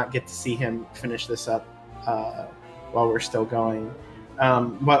or may not get to see him finish this up while we're still going.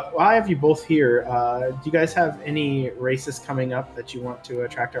 But while I have you both here, do you guys have any races coming up that you want to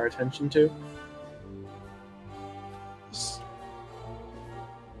attract our attention to?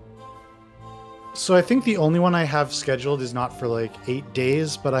 So I think the only one I have scheduled is not for like 8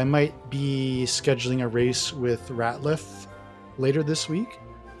 days, but I might be scheduling a race with Ratliff later this week.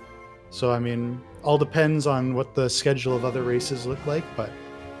 So, I mean, all depends on what the schedule of other races look like, but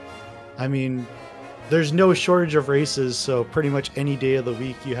I mean, there's no shortage of races, so pretty much any day of the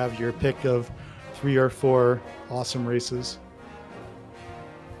week you have your pick of 3 or 4 awesome races.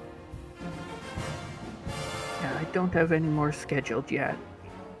 Yeah, I don't have any more scheduled yet.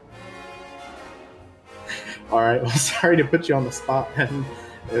 All right, well, sorry to put you on the spot, and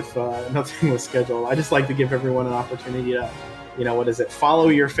if nothing was scheduled. I just like to give everyone an opportunity to, what is it, follow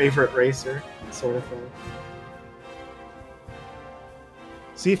your favorite racer, sort of thing.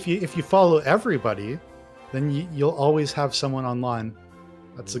 See, if you follow everybody, then you'll always have someone online.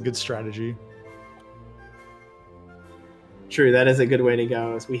 That's a good strategy. True, that is a good way to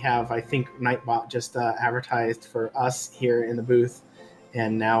go. As we have, I think Nightbot just advertised for us here in the booth,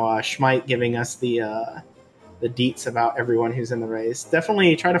 and now Schmite giving us the deets about everyone who's in the race.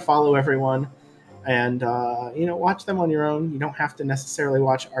 Definitely try to follow everyone, and watch them on your own. You don't have to necessarily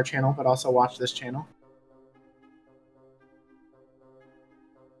watch our channel, but also watch this channel.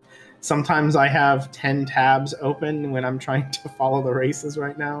 Sometimes I have 10 tabs open when I'm trying to follow the races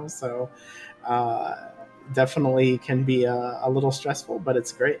right now, so definitely can be a little stressful, but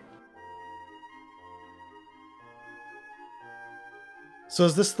it's great. So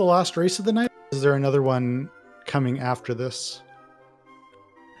is this the last race of the night? Is there another one coming after this?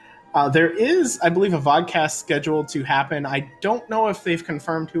 There is, I believe, a vodcast scheduled to happen. I don't know if they've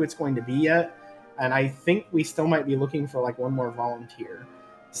confirmed who it's going to be yet, and I think we still might be looking for like one more volunteer.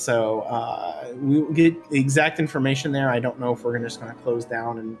 So we will get the exact information there. I don't know if we're just going to close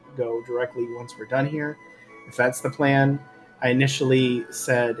down and go directly once we're done here. If that's the plan, I initially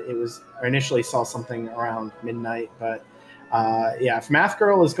saw something around midnight, but yeah, if Math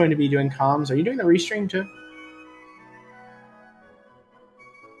Girl is going to be doing comms, are you doing the restream too?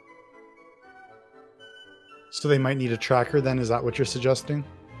 So they might need a tracker then? Is that what you're suggesting?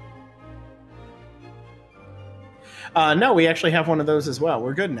 No, we actually have one of those as well.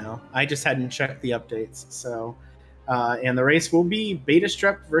 We're good now. I just hadn't checked the updates. So, and the race will be Beta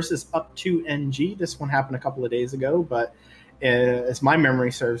Strep versus Up to NG. This one happened a couple of days ago, but as my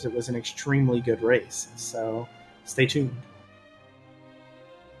memory serves, it was an extremely good race. So stay tuned.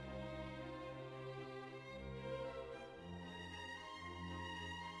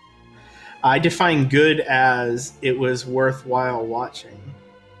 I define good as it was worthwhile watching.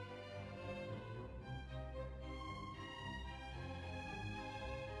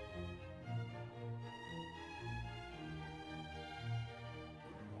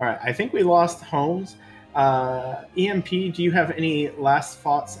 All right, I think we lost Holmes. EMP, do you have any last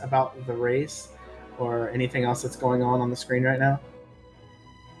thoughts about the race or anything else that's going on the screen right now?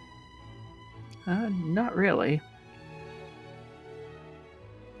 Not really.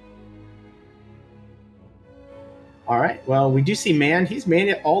 All right, well, we do see Man. He's made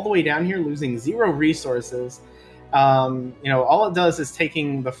it all the way down here, losing 0 resources. All it does is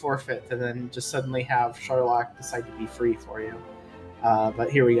taking the forfeit to then just suddenly have Sharlock decide to be free for you. But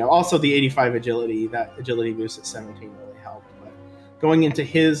here we go. Also, the 85 agility, that agility boost at 17 really helped. But going into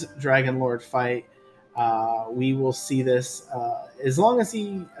his Dragon Lord fight, we will see this as long as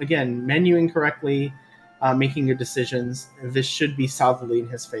he, again, menuing correctly, making good decisions. This should be solidly in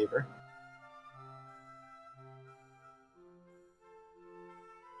his favor.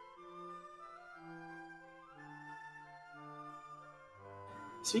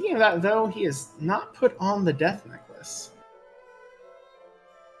 Speaking of that, though, he has not put on the death necklace.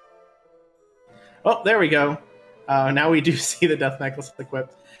 Oh, there we go. Now we do see the death necklace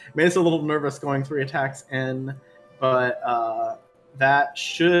equipped. Made us a little nervous going 3 attacks in, but that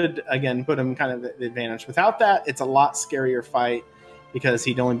should, again, put him kind of at the advantage. Without that, it's a lot scarier fight because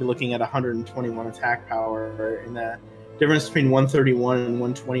he'd only be looking at 121 attack power, and the difference between 131 and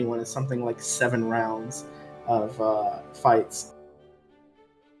 121 is something like 7 rounds of fights.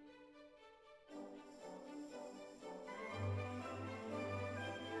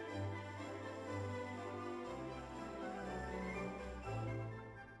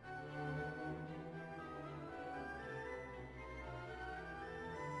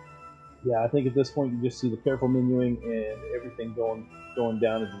 Yeah, I think at this point you just see the careful menuing and everything going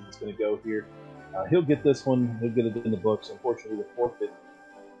down as it's going to go here. He'll get this one. He'll get it in the books. Unfortunately, the forfeit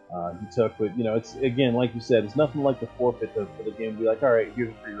he took, but it's, again, like you said, it's nothing like the forfeit for the game to be like, all right, here's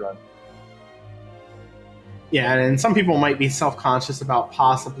a free run. Yeah, and some people might be self-conscious about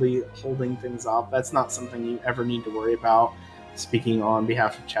possibly holding things up. That's not something you ever need to worry about. Speaking on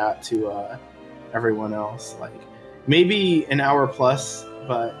behalf of chat to everyone else, like maybe an hour plus,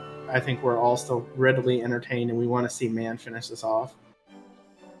 but I think we're all still readily entertained, and we want to see Man finish this off.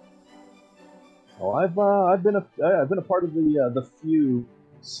 Well, I've been a part of the few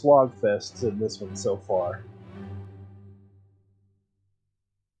slog fests in this one so far,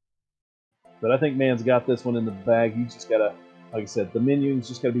 but I think Man's got this one in the bag. He's just gotta, like I said, the menuing's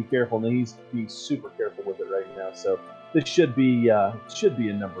just gotta be careful, and he's super careful with it right now. So this should be a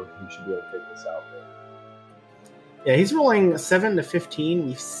number who should be able to take this out there. Yeah, he's rolling 7 to 15.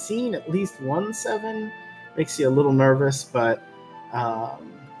 We've seen at least 1 7. Makes you a little nervous, but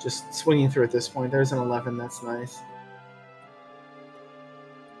just swinging through at this point. There's an 11. That's nice.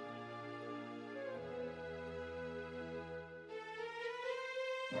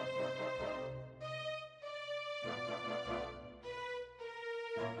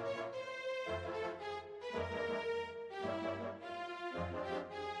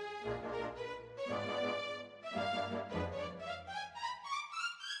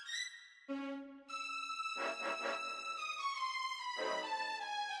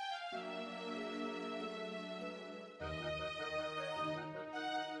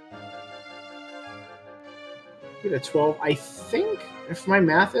 Get a 12. I think, if my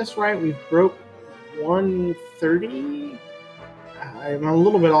math is right, we broke 130. I'm a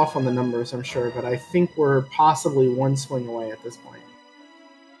little bit off on the numbers, I'm sure, but I think we're possibly 1 swing away at this point.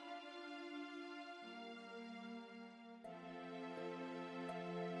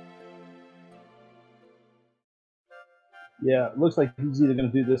 Yeah, it looks like he's either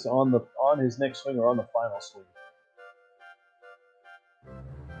going to do this on his next swing or on the final swing.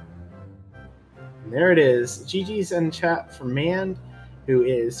 And there it is. GG's in chat for Man, who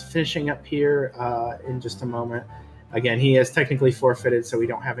is finishing up here in just a moment. Again, he is technically forfeited, so we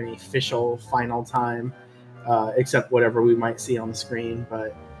don't have any official final time, except whatever we might see on the screen.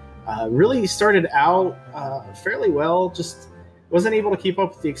 But really started out fairly well, just wasn't able to keep up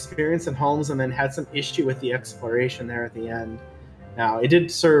with the experience in Holmes, and then had some issue with the exploration there at the end. Now, it did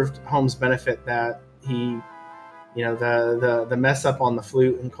serve Holmes' benefit that he, the mess up on the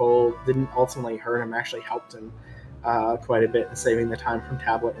flute and coal didn't ultimately hurt him, actually helped him quite a bit in saving the time from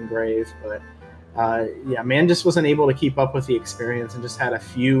tablet and grave. But yeah, Man just wasn't able to keep up with the experience and just had a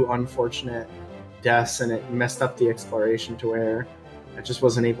few unfortunate deaths, and it messed up the exploration to where it just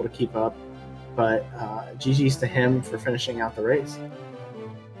wasn't able to keep up. But GG's to him for finishing out the race.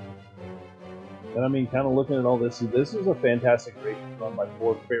 And I mean, kind of looking at all this is a fantastic race run by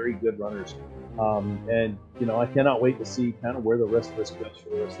 4 very good runners. And I cannot wait to see kind of where the rest of this goes for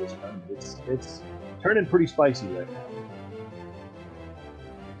the rest of this run. It's turning pretty spicy right now.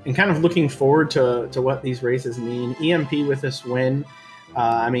 And kind of looking forward to what these races mean. EMP with this win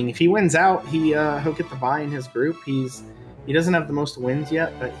I mean, if he wins out, he'll get the bye in his group. He doesn't have the most wins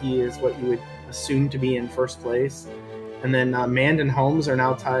yet, but he is what you would assume to be in first place. And then Mand and Holmes are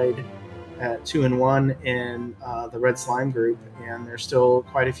now tied at 2-1 in the Red Slime group, and there's still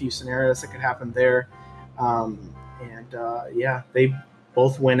quite a few scenarios that could happen there. Yeah, they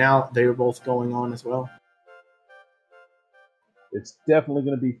both went out. They were both going on as well. It's definitely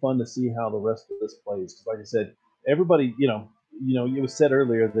going to be fun to see how the rest of this plays. Because, like I said, everybody, it was said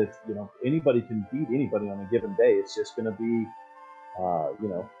earlier that anybody can beat anybody on a given day. It's just going to be,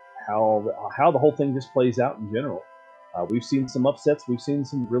 how the whole thing just plays out in general. We've seen some upsets. We've seen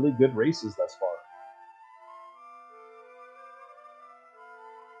some really good races thus far.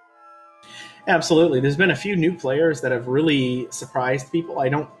 Absolutely. There's been a few new players that have really surprised people. I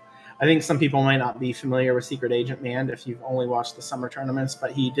think some people might not be familiar with SecretAgentMand if you've only watched the summer tournaments,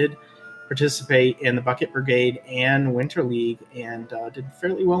 but he did participate in the Bucket Brigade and Winter League and did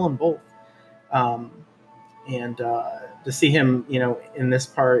fairly well in both. To see him, in this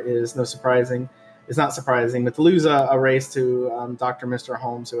part is not surprising. But to lose a race to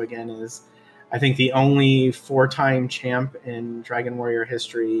DrMisterHomes, who again is, I think, the only 4-time champ in Dragon Warrior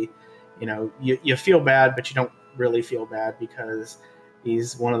history, you feel bad, but you don't really feel bad because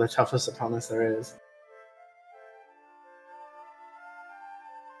he's one of the toughest opponents there is.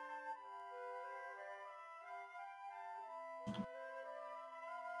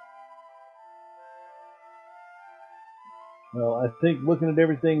 Well, I think looking at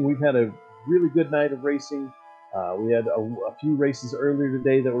everything, we've had a really good night of racing. We had a few races earlier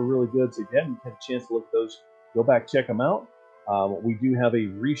today that were really good, so if you haven't had a chance to look at those, go back, check them out. We do have a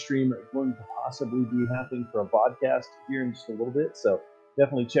restream going to possibly be happening for a podcast here in just a little bit, so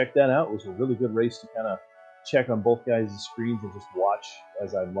definitely check that out. It was a really good race to kind of check on both guys' screens and just watch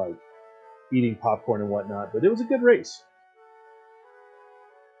as I'm like eating popcorn and whatnot, but it was a good race.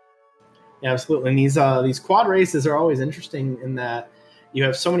 Yeah, absolutely. And these quad races are always interesting in that you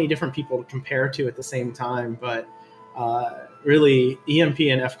have so many different people to compare to at the same time, but really EMP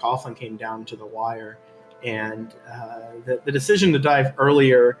and fcoughlin came down to the wire. And the decision to dive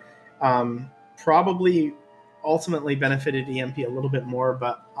earlier probably ultimately benefited EMP a little bit more,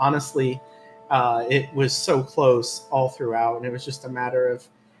 but honestly, it was so close all throughout, and it was just a matter of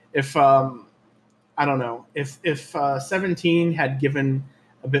if 17 had given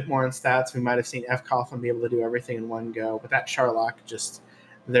a bit more in stats, we might have seen fcoughlin be able to do everything in one go, but that Charlock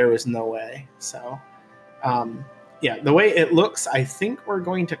there was no way. So yeah, the way it looks, I think we're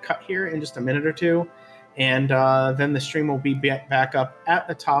going to cut here in just a minute or two. And then the stream will be back up at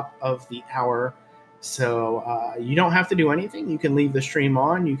the top of the hour. So you don't have to do anything. You can leave the stream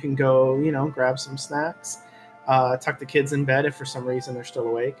on. You can go, grab some snacks, tuck the kids in bed if for some reason they're still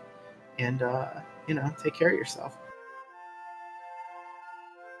awake, and, take care of yourself.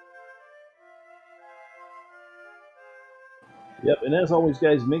 Yep, and as always,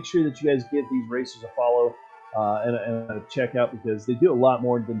 guys, make sure that you guys give these racers a follow and a check out, because they do a lot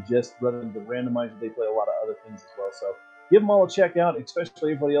more than just running the randomizer. They play a lot of other things as well. So give them all a check out,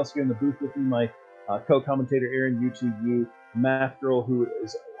 especially everybody else here in the booth with me, my co-commentator Aaron, YouTube you, Math Girl, who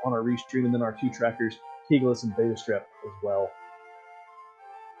is on our restream, and then our 2 trackers, Keegless and Beta Strep as well.